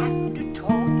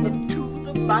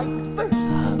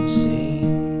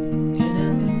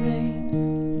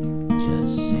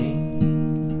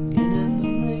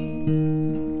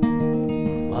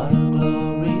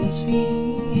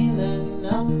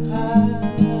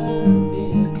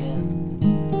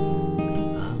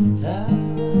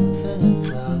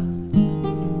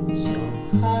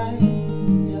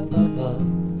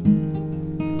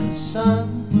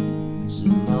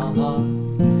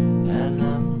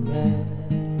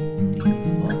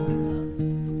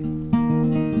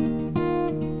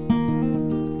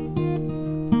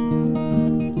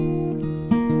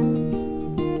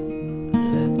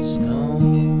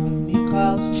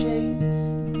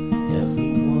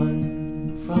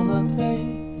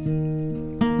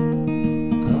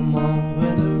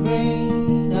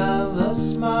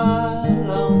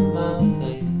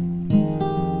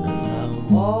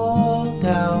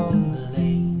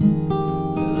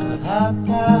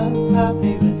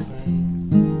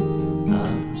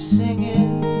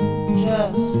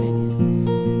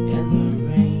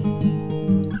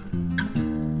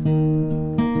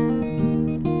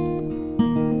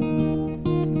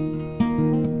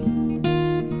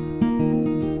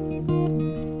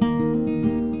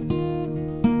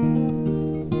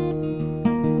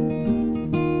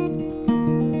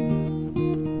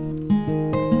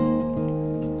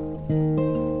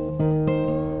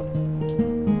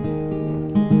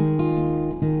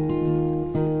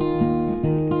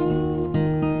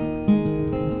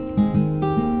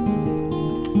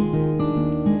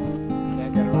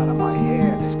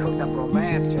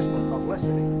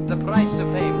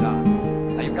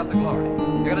 the glory.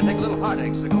 You gotta take little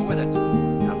heartaches to go with it.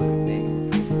 Now look at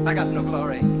me. I got no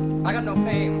glory. I got no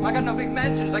fame. I got no big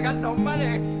mansions. I got no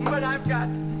money. But I've got...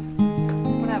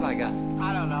 What have I got?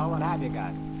 I don't know. What have you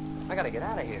got? I gotta get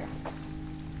out of here.